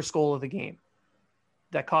with the first goal of the game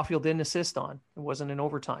that Caulfield didn't assist on. It wasn't in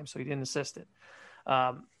overtime, so he didn't assist it.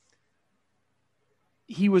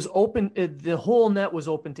 He was open. The whole net was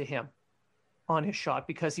open to him on his shot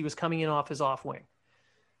because he was coming in off his off wing.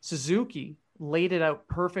 Suzuki laid it out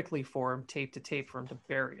perfectly for him, tape to tape, for him to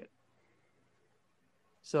bury it.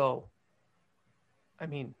 So, I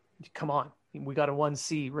mean, come on. We got a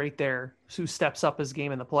 1C right there. Who steps up his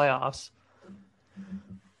game in the playoffs?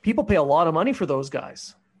 People pay a lot of money for those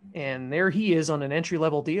guys. And there he is on an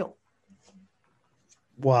entry-level deal.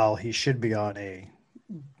 Well, he should be on a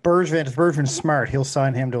Bergevin. If Bergevin's smart, he'll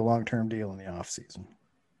sign him to a long-term deal in the offseason.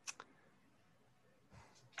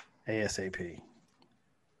 ASAP.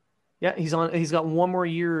 Yeah, he's got one more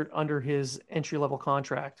year under his entry-level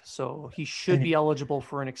contract, so he should be eligible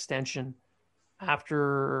for an extension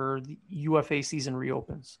after the UFA season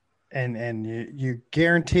reopens. And you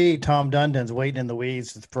guarantee Tom Dundon's waiting in the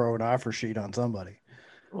weeds to throw an offer sheet on somebody.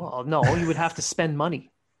 Well, no, he would have to spend money.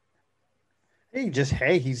 He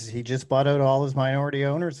just bought out all his minority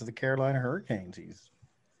owners of the Carolina Hurricanes.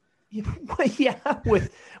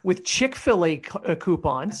 with Chick-fil-A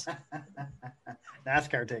coupons.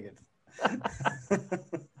 NASCAR tickets.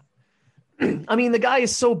 I mean, the guy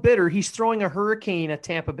is so bitter, he's throwing a hurricane at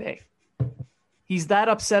Tampa Bay. He's that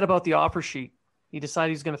upset about the offer sheet. He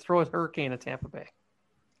decided he's going to throw a hurricane at Tampa Bay.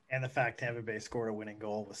 And the fact Tampa Bay scored a winning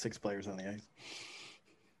goal with 6 players on the ice.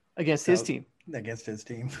 Against his team. Against his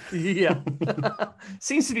team. Yeah.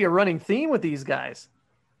 Seems to be a running theme with these guys.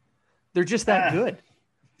 They're just that good.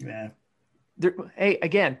 Yeah. Hey,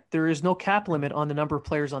 again, there is no cap limit on the number of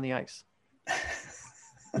players on the ice.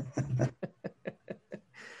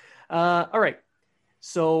 All right.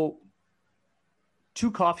 So,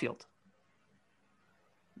 to Caulfield.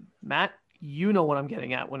 Matt, you know what I'm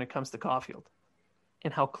getting at when it comes to Caulfield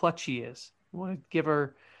and how clutch he is. You want to give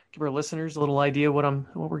our listeners a little idea what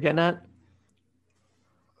we're getting at?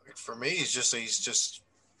 For me, he's just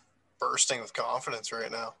bursting with confidence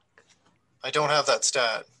right now. I don't have that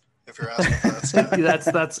stat. If you're asking for that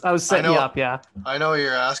stat, that's. I was setting you up. Yeah, I know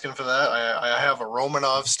you're asking for that. I have a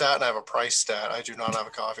Romanov stat and I have a Price stat. I do not have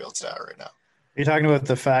a Caulfield stat right now. You're talking about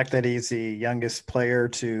the fact that he's the youngest player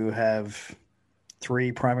to have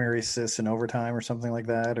 3 primary assists in overtime or something like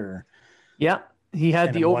that, or yeah, he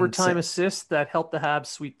had the overtime assist that helped the Habs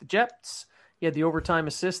sweep the Jets. He had the overtime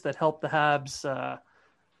assist that helped the Habs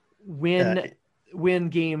win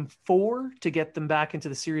game 4 to get them back into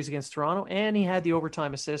the series against Toronto. And he had the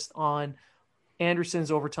overtime assist on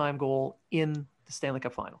Anderson's overtime goal in the Stanley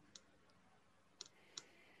Cup final.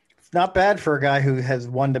 It's not bad for a guy who has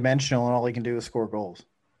one-dimensional and all he can do is score goals.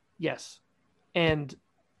 Yes. And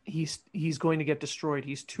he's going to get destroyed.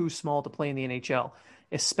 He's too small to play in the NHL,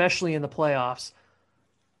 especially in the playoffs.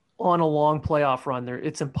 On a long playoff run there,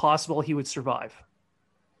 it's impossible he would survive.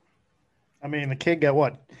 I mean, the kid got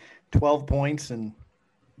what, 12 points in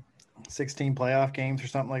 16 playoff games or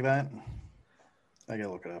something like that? I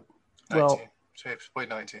gotta look it up. 19. Well, he's played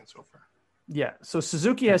 19 so far. Yeah, so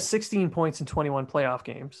Suzuki has 16 points in 21 playoff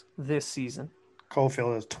games this season.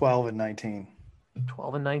 Caulfield has 12 and 19.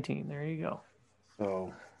 12 and 19, there you go.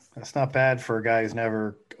 So that's not bad for a guy who's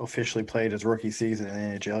never officially played his rookie season in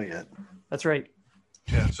the NHL yet. That's right.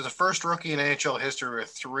 Yeah, so the first rookie in NHL history with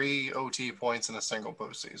 3 OT points in a single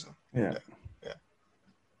postseason. Yeah.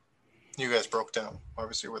 You guys broke down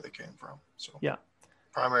obviously where they came from. So yeah,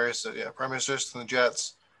 primary assist in the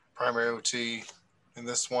Jets, primary OT in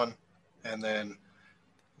this one, and then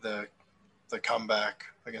the comeback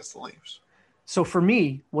against the Leafs. So for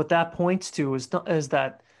me, what that points to is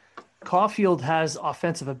that Caulfield has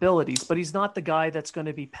offensive abilities, but he's not the guy that's going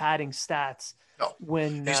to be padding stats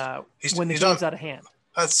when the game's out of hand.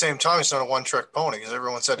 At the same time, he's not a one-trick pony because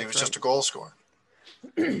everyone said he was just a goal scorer.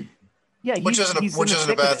 Yeah, which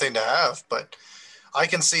isn't a bad thing to have, but I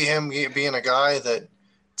can see him being a guy that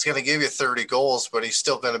it's going to give you 30 goals, but he's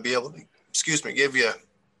still going to be able to, give you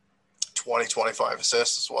 20, 25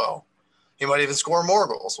 assists as well. He might even score more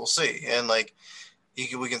goals. We'll see. And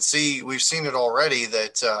we've seen it already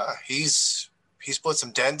that he's put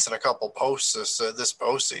some dents in a couple posts this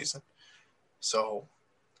postseason. So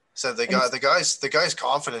the guy's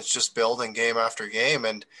confidence just building game after game,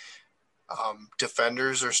 and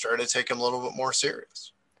defenders are starting to take him a little bit more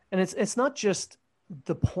serious. And it's not just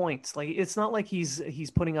the points. Like, it's not like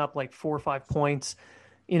he's putting up like 4 or 5 points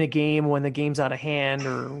in a game when the game's out of hand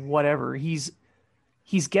or whatever. He's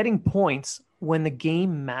getting points when the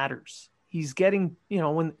game matters. He's getting,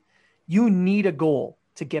 when you need a goal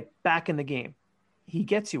to get back in the game, he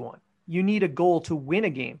gets you one. You need a goal to win a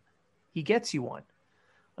game, he gets you one.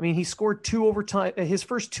 I mean, he scored 2 overtime. His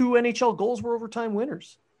first 2 NHL goals were overtime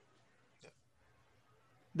winners.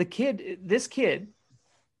 This kid,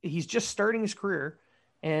 he's just starting his career,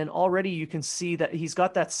 and already you can see that he's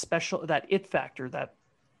got that it factor, that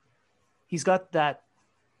he's got that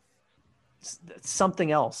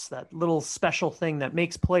something else, that little special thing that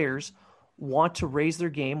makes players want to raise their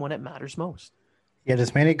game when it matters most. He had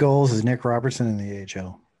as many goals as Nick Robertson in the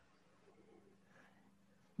AHL.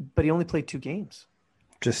 But he only played 2 games.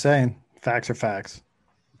 Just saying, facts are facts.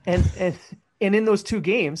 And in those 2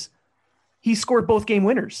 games, he scored both game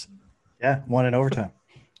winners. Yeah, 1 in overtime.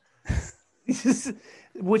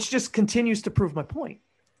 Which just continues to prove my point.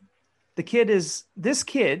 This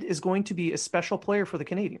kid is going to be a special player for the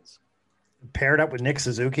Canadiens. Paired up with Nick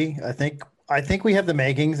Suzuki, I think we have the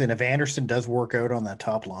makings, and if Anderson does work out on that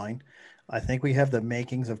top line, I think we have the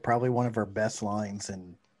makings of probably one of our best lines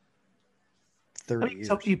in 30 years.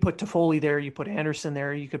 So you put Toffoli there, you put Anderson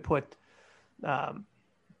there, you could put name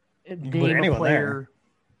a player. There.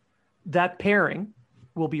 That pairing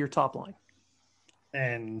will be your top line.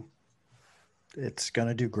 And it's going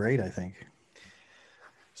to do great, I think.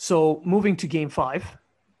 So moving to game 5,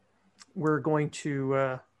 we're going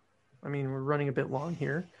to, we're running a bit long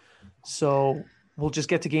here. So we'll just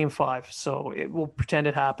get to game 5. So we'll pretend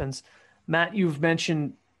it happens. Matt, you've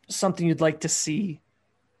mentioned something you'd like to see.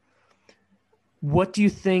 What do you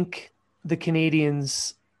think the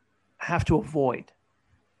Canadiens have to avoid?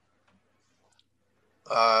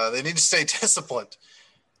 They need to stay disciplined.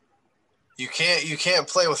 You can't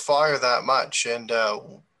play with fire that much. And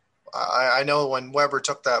I know when Weber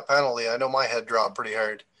took that penalty, I know my head dropped pretty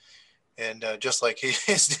hard. And just like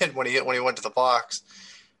his did when he went to the box.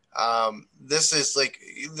 This is like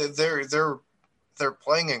they're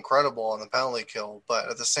playing incredible on the penalty kill, but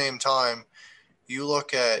at the same time, you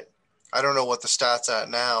look at, I don't know what the stats at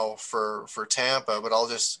now for Tampa, but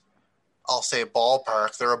I'll say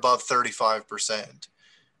ballpark, they're above 35%,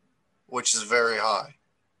 which is very high.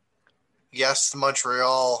 Yes,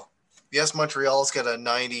 Montreal's got a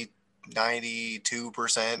 92%,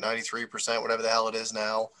 93%, whatever the hell it is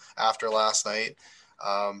now after last night.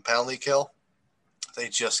 Penalty kill, they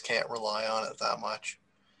just can't rely on it that much.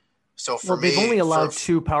 So they've only allowed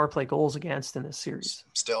 2 power play goals against in this series.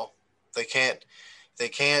 Still, they can't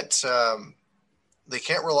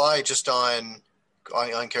rely just on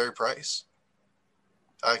Carey Price.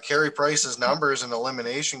 Carey Price's numbers in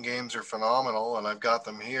elimination games are phenomenal, and I've got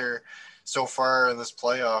them here. So far in this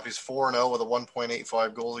playoff, he's 4-0 with a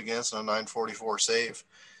 1.85 goals against and a 944 save.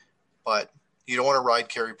 But you don't want to ride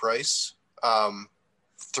Carey Price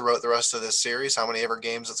throughout the rest of this series, how many ever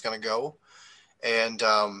games it's going to go. And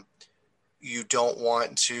you don't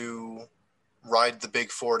want to ride the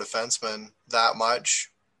big 4 defensemen that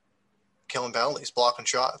much, killing penalties, blocking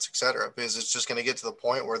shots, etc. Because it's just going to get to the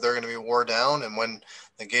point where they're going to be wore down, and when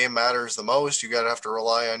the game matters the most, you got to have to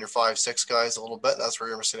rely on your 5-6 guys a little bit. That's where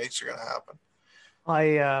your mistakes are going to happen.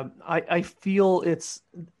 I feel it's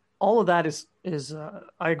all of that is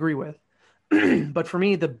I agree with, but for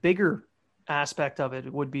me the bigger aspect of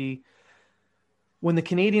it would be when the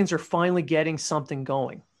Canadiens are finally getting something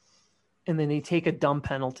going, and then they take a dumb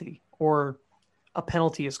penalty or a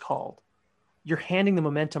penalty is called. You're handing the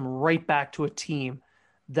momentum right back to a team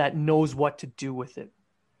that knows what to do with it.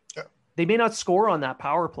 Yeah. They may not score on that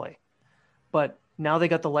power play, but now they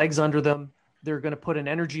got the legs under them. They're going to put an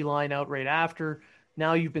energy line out right after.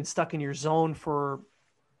 Now you've been stuck in your zone for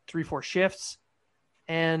 3-4 shifts,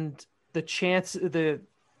 and the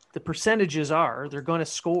percentages are they're going to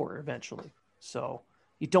score eventually. So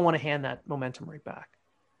you don't want to hand that momentum right back.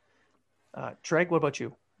 Treg, what about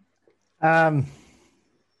you?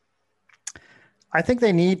 I think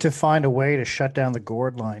they need to find a way to shut down the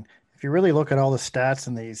Gord line. If you really look at all the stats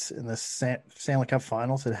in the Stanley Cup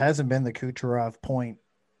Finals, it hasn't been the Kucherov point.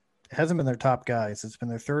 It hasn't been their top guys. It's been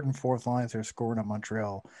their 3rd and 4th lines that are scoring at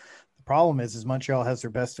Montreal. The problem is Montreal has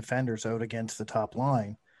their best defenders out against the top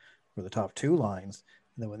line or the top 2 lines.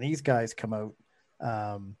 And then when these guys come out,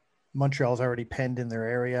 Montreal's already penned in their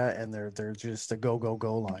area, and they're just a go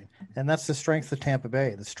line. And that's the strength of Tampa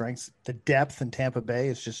Bay. The depth in Tampa Bay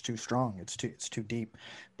is just too strong. It's too deep.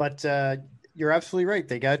 But you're absolutely right.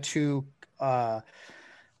 They got to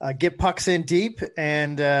get pucks in deep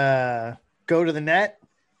and go to the net,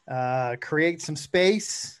 create some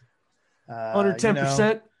space.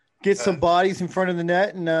 110%. Get some bodies in front of the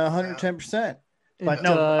net, and 110%. But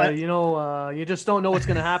you just don't know what's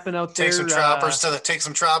going to happen out there. Take some choppers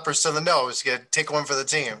to the nose. You take one for the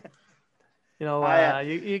team. You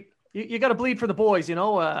got to bleed for the boys. Get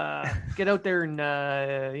out there and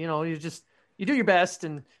you do your best,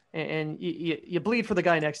 and you bleed for the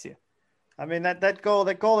guy next to you. I mean that goal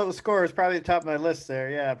that was scored is probably the top of my list there.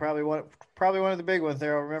 Yeah, probably one of the big ones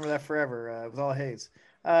there. I'll remember that forever. It was all Hayes.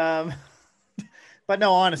 But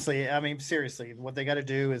no, honestly, I mean, seriously, what they got to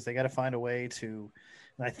do is they got to find a way to,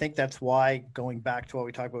 and I think that's why, going back to what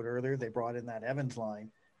we talked about earlier, they brought in that Evans line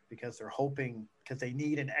because they're hoping, because they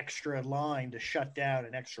need an extra line to shut down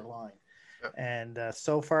an extra line. Yep. And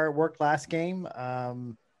so far it worked last game.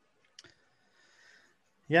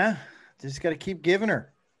 Yeah, just got to keep giving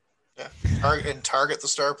her. Yeah, target the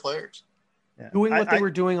star players. Yeah. Doing what they were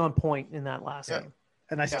doing on point in that last game.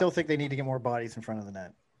 And I still think they need to get more bodies in front of the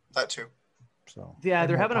net. That too. So yeah,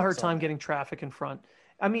 they're having a hard time getting traffic in front.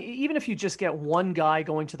 I mean, even if you just get one guy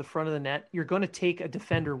going to the front of the net, you're going to take a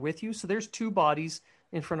defender with you. So there's two bodies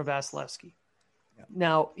in front of Vasilevsky. Yeah.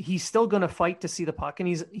 Now, he's still going to fight to see the puck, and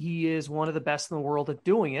he is one of the best in the world at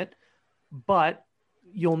doing it. But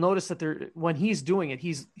you'll notice that when he's doing it,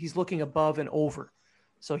 he's looking above and over.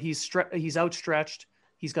 So he's outstretched.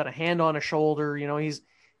 He's got a hand on a shoulder. You know, he's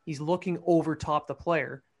looking over top the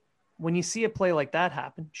player. When you see a play like that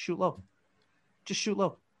happen, shoot low. Just shoot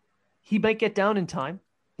low. He might get down in time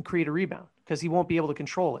and create a rebound because he won't be able to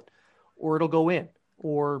control it, or it'll go in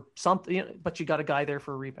or something, you know, but you got a guy there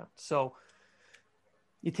for a rebound. So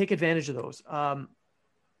you take advantage of those.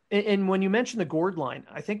 And when you mention the Gord line,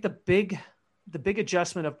 I think the big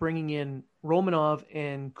adjustment of bringing in Romanov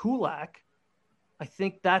and Kulak, I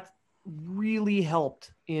think that really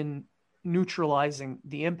helped in neutralizing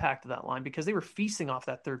the impact of that line because they were feasting off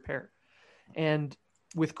that third pair. And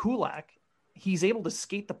with Kulak, he's able to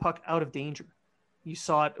skate the puck out of danger. We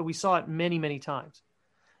saw it many, many times.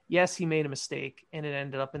 Yes, he made a mistake and it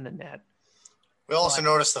ended up in the net. We also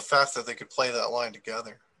noticed the fact that they could play that line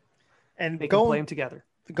together. And they can play them together.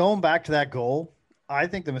 Going back to that goal, I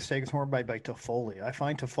think the mistake is more by Toffoli. I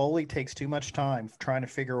find Toffoli takes too much time trying to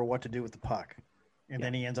figure out what to do with the puck. And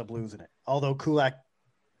then he ends up losing it. Although Kulak,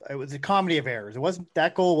 it was a comedy of errors.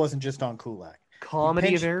 That goal wasn't just on Kulak.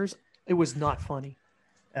 Comedy of errors? It was not funny.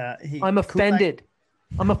 I'm Kulak, offended.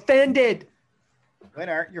 I'm offended. When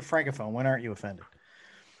aren't you francophone? When aren't you offended?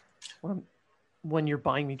 When you're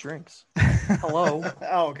buying me drinks. Hello.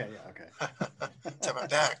 Oh, okay. Yeah, okay.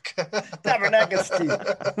 Tabernacle. Steve.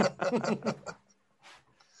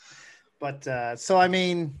 But so I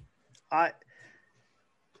mean,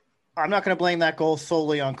 I'm not going to blame that goal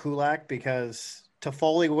solely on Kulak because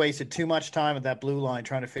Toffoli wasted too much time at that blue line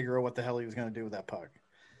trying to figure out what the hell he was going to do with that puck.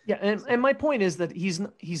 Yeah, and my point is that he's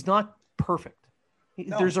not perfect.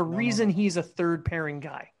 There's a reason he's a third pairing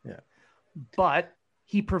guy. Yeah. But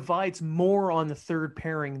he provides more on the third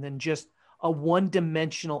pairing than just a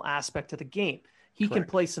one-dimensional aspect of the game. He can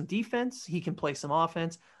play some defense, he can play some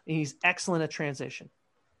offense, and he's excellent at transition.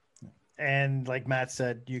 And like Matt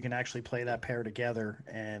said, you can actually play that pair together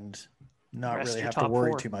and not really have to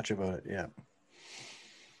worry too much about it. Yeah.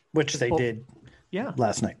 Which they did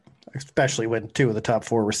last night, especially when two of the top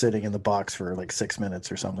four were sitting in the box for like 6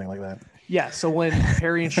 minutes or something like that. Yeah. So when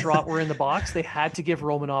Perry and Schrott were in the box, they had to give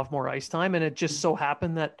Romanov more ice time. And it just so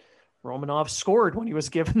happened that Romanov scored when he was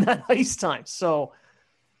given that ice time. So,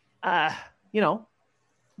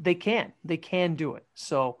 they can do it.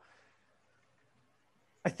 So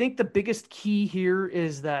I think the biggest key here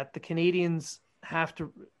is that the Canadians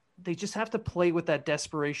they just have to play with that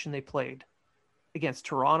desperation they played against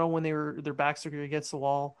Toronto when their backs are against the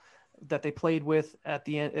wall, that they played with at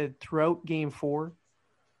the end throughout Game 4.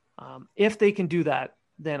 If they can do that,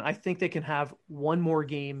 then I think they can have one more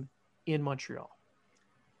game in Montreal.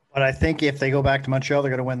 But I think if they go back to Montreal,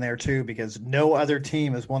 they're going to win there too, because no other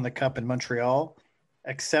team has won the Cup in Montreal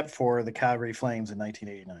except for the Calgary Flames in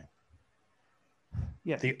 1989.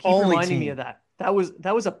 Yeah, keep reminding me of that. That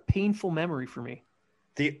was a painful memory for me.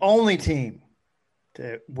 The only team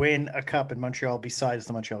to win a cup in Montreal besides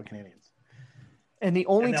the Montreal Canadiens. And the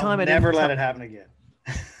only time I never let it happen again.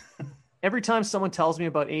 Every time someone tells me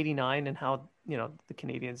about 89 and how, the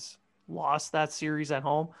Canadiens lost that series at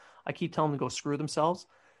home, I keep telling them to go screw themselves,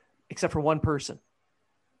 except for one person.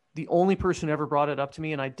 The only person who ever brought it up to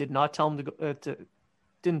me, and I did not tell him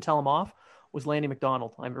didn't tell him off, was Lanny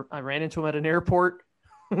McDonald. I ran into him at an airport.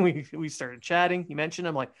 We started chatting. He mentioned,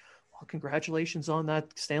 I'm like, well, congratulations on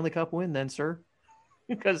that Stanley Cup win then, sir.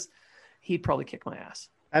 Because he'd probably kick my ass.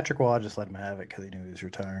 Patrick Waugh just let him have it because he knew he was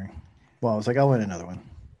retiring. Well, I was like, I'll win another one.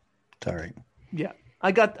 It's all right. Yeah.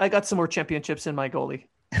 I got some more championships in my goalie.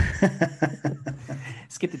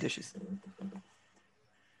 Skip the dishes.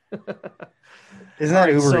 Isn't that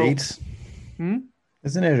Uber Eats?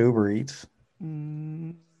 Isn't it Uber Eats?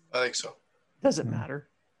 I think so. Doesn't matter.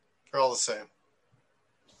 They're all the same.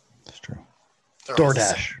 That's true.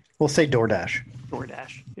 DoorDash. We'll say DoorDash.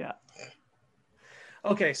 DoorDash. Yeah.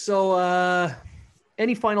 Okay, so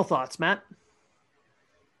any final thoughts, Matt?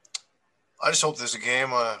 I just hope there's a game.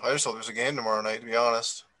 Tomorrow night, to be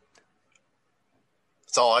honest.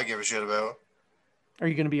 That's all I give a shit about. Are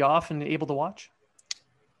you going to be off and able to watch?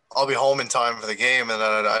 I'll be home in time for the game, and then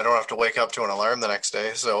I don't have to wake up to an alarm the next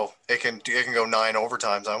day, so it can go 9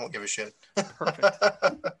 overtimes. I won't give a shit. Perfect.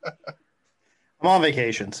 I'm on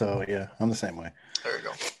vacation, so yeah, I'm the same way. There you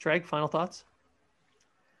go. Treg, final thoughts?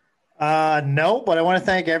 No, but I want to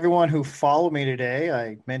thank everyone who followed me today.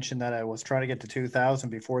 I mentioned that I was trying to get to 2,000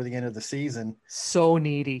 before the end of the season. So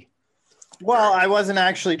needy. Well, I wasn't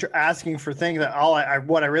actually asking for things.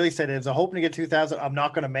 What I really said is I'm hoping to get 2,000. I'm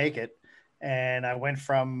not going to make it. And I went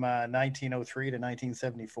from 1903 to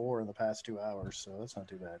 1974 in the past 2 hours. So that's not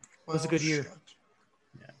too bad. It was a good year.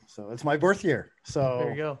 Yeah. So it's my birth year. So there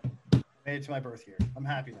you go. It's my birth year. I'm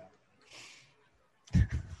happy now.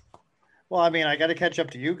 Well, I mean, I got to catch up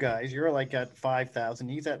to you guys. You're like at 5,000.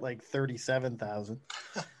 He's at like 37,000.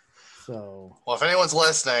 So. Well, if anyone's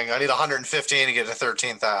listening, I need 115 to get to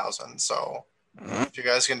 13,000. So if you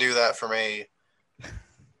guys can do that for me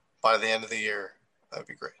by the end of the year, that'd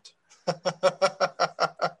be great.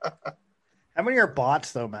 How many are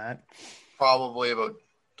bots, though, Matt? Probably about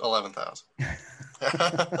 11,000.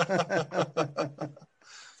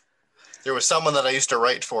 There was someone that I used to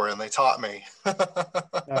write for, and they taught me.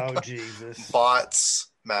 Oh, Jesus.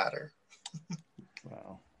 Bots matter.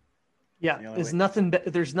 Wow. Yeah,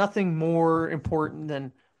 there's nothing more important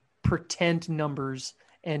than pretend numbers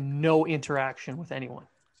and no interaction with anyone.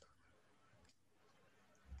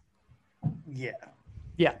 Yeah.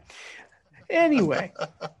 Yeah. Anyway,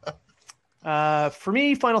 for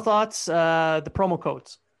me, final thoughts, the promo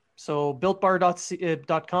codes. So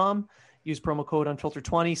builtbar.com. Use promo code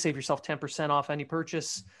Unfiltered20. Save yourself 10% off any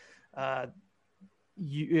purchase. Same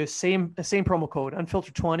promo code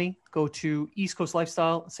Unfiltered20. Go to East Coast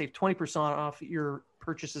Lifestyle. Save 20% off your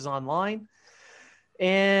purchases online.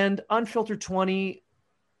 And Unfiltered20,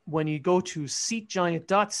 when you go to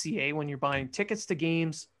seatgiant.ca, when you're buying tickets to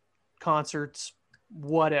games, concerts,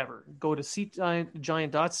 whatever, go to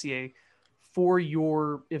seatgiant.ca for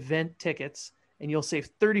your event tickets, and you'll save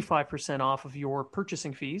 35% off of your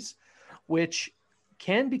purchasing fees, which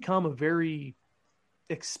can become a very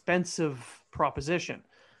expensive proposition.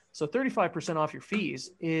 So 35% off your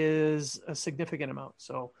fees is a significant amount.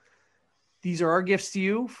 So these are our gifts to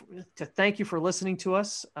you to thank you for listening to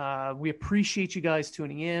us. We appreciate you guys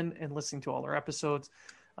tuning in and listening to all our episodes.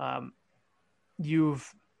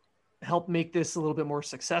 You've helped make this a little bit more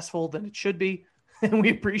successful than it should be, and we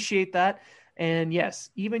appreciate that. And yes,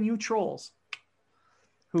 even you trolls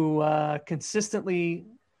who consistently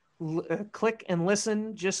click and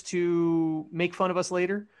listen just to make fun of us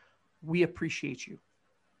later, we appreciate you.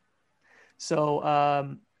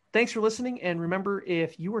 So thanks for listening. And remember,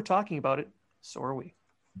 if you were talking about it, so are we.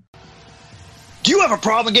 Do you have a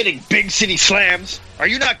problem getting big city slams? Are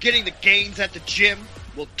you not getting the gains at the gym?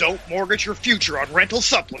 Well, don't mortgage your future on rental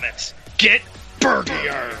supplements. Get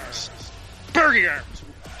Bergie Arms. Bergie Arms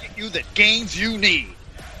will get you the gains you need.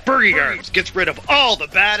 Bergie Arms gets rid of all the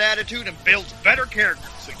bad attitude and builds better character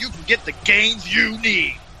so you can get the gains you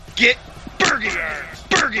need. Get Bergie Arms.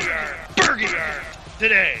 Bergie Arms. Bergie Arms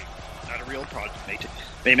today. Not a real product.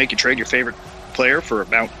 May make you trade your favorite player for a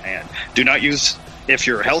mountain man. Do not use if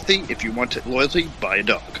you're healthy. If you want loyalty, buy a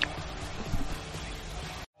dog.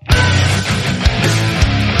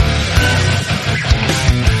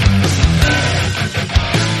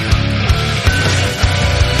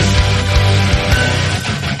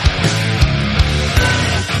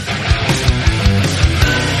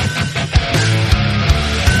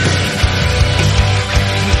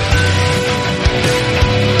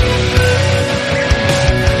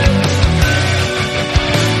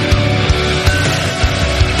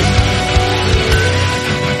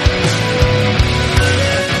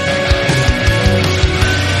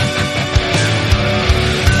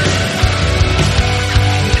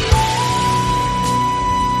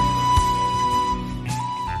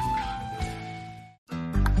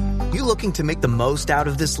 Looking to make the most out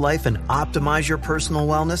of this life and optimize your personal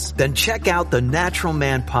wellness? Then check out the Natural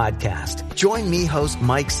Man Podcast. Join me, host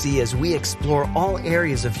Mike C., as we explore all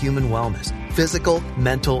areas of human wellness, physical,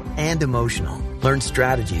 mental, and emotional. Learn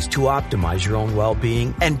strategies to optimize your own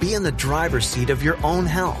well-being and be in the driver's seat of your own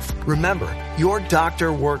health. Remember, your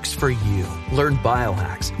doctor works for you. Learn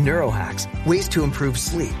biohacks, neurohacks, ways to improve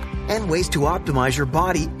sleep, and ways to optimize your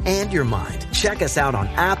body and your mind. Check us out on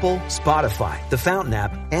Apple, Spotify, the Fountain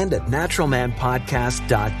app, and at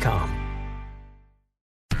naturalmanpodcast.com.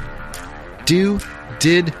 Do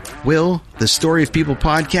Did, Will, the Story of People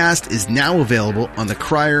podcast is now available on the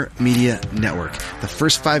Crier Media Network. The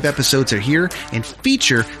first 5 episodes are here and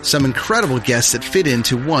feature some incredible guests that fit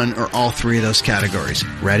into one or all 3 of those categories.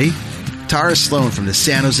 Ready? Tara Sloan from the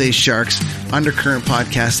San Jose Sharks Undercurrent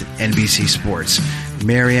podcast at NBC Sports.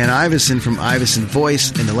 Marianne Iveson from Iveson Voice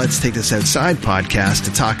and the Let's Take This Outside podcast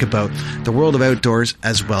to talk about the world of outdoors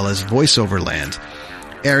as well as voiceover land.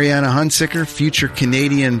 Ariana Hunsicker, future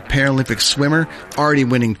Canadian Paralympic swimmer, already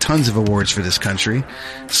winning tons of awards for this country.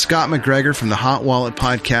 Scott McGregor from the Hot Wallet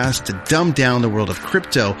podcast to dumb down the world of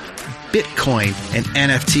crypto, Bitcoin, and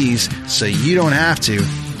NFTs so you don't have to.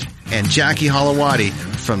 And Jackie Holowati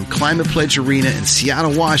from Climate Pledge Arena in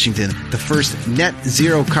Seattle, Washington, the first net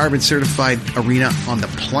zero carbon certified arena on the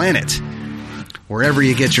planet. Wherever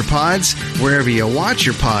you get your pods, wherever you watch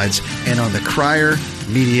your pods, and on the Crier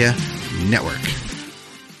Media Network.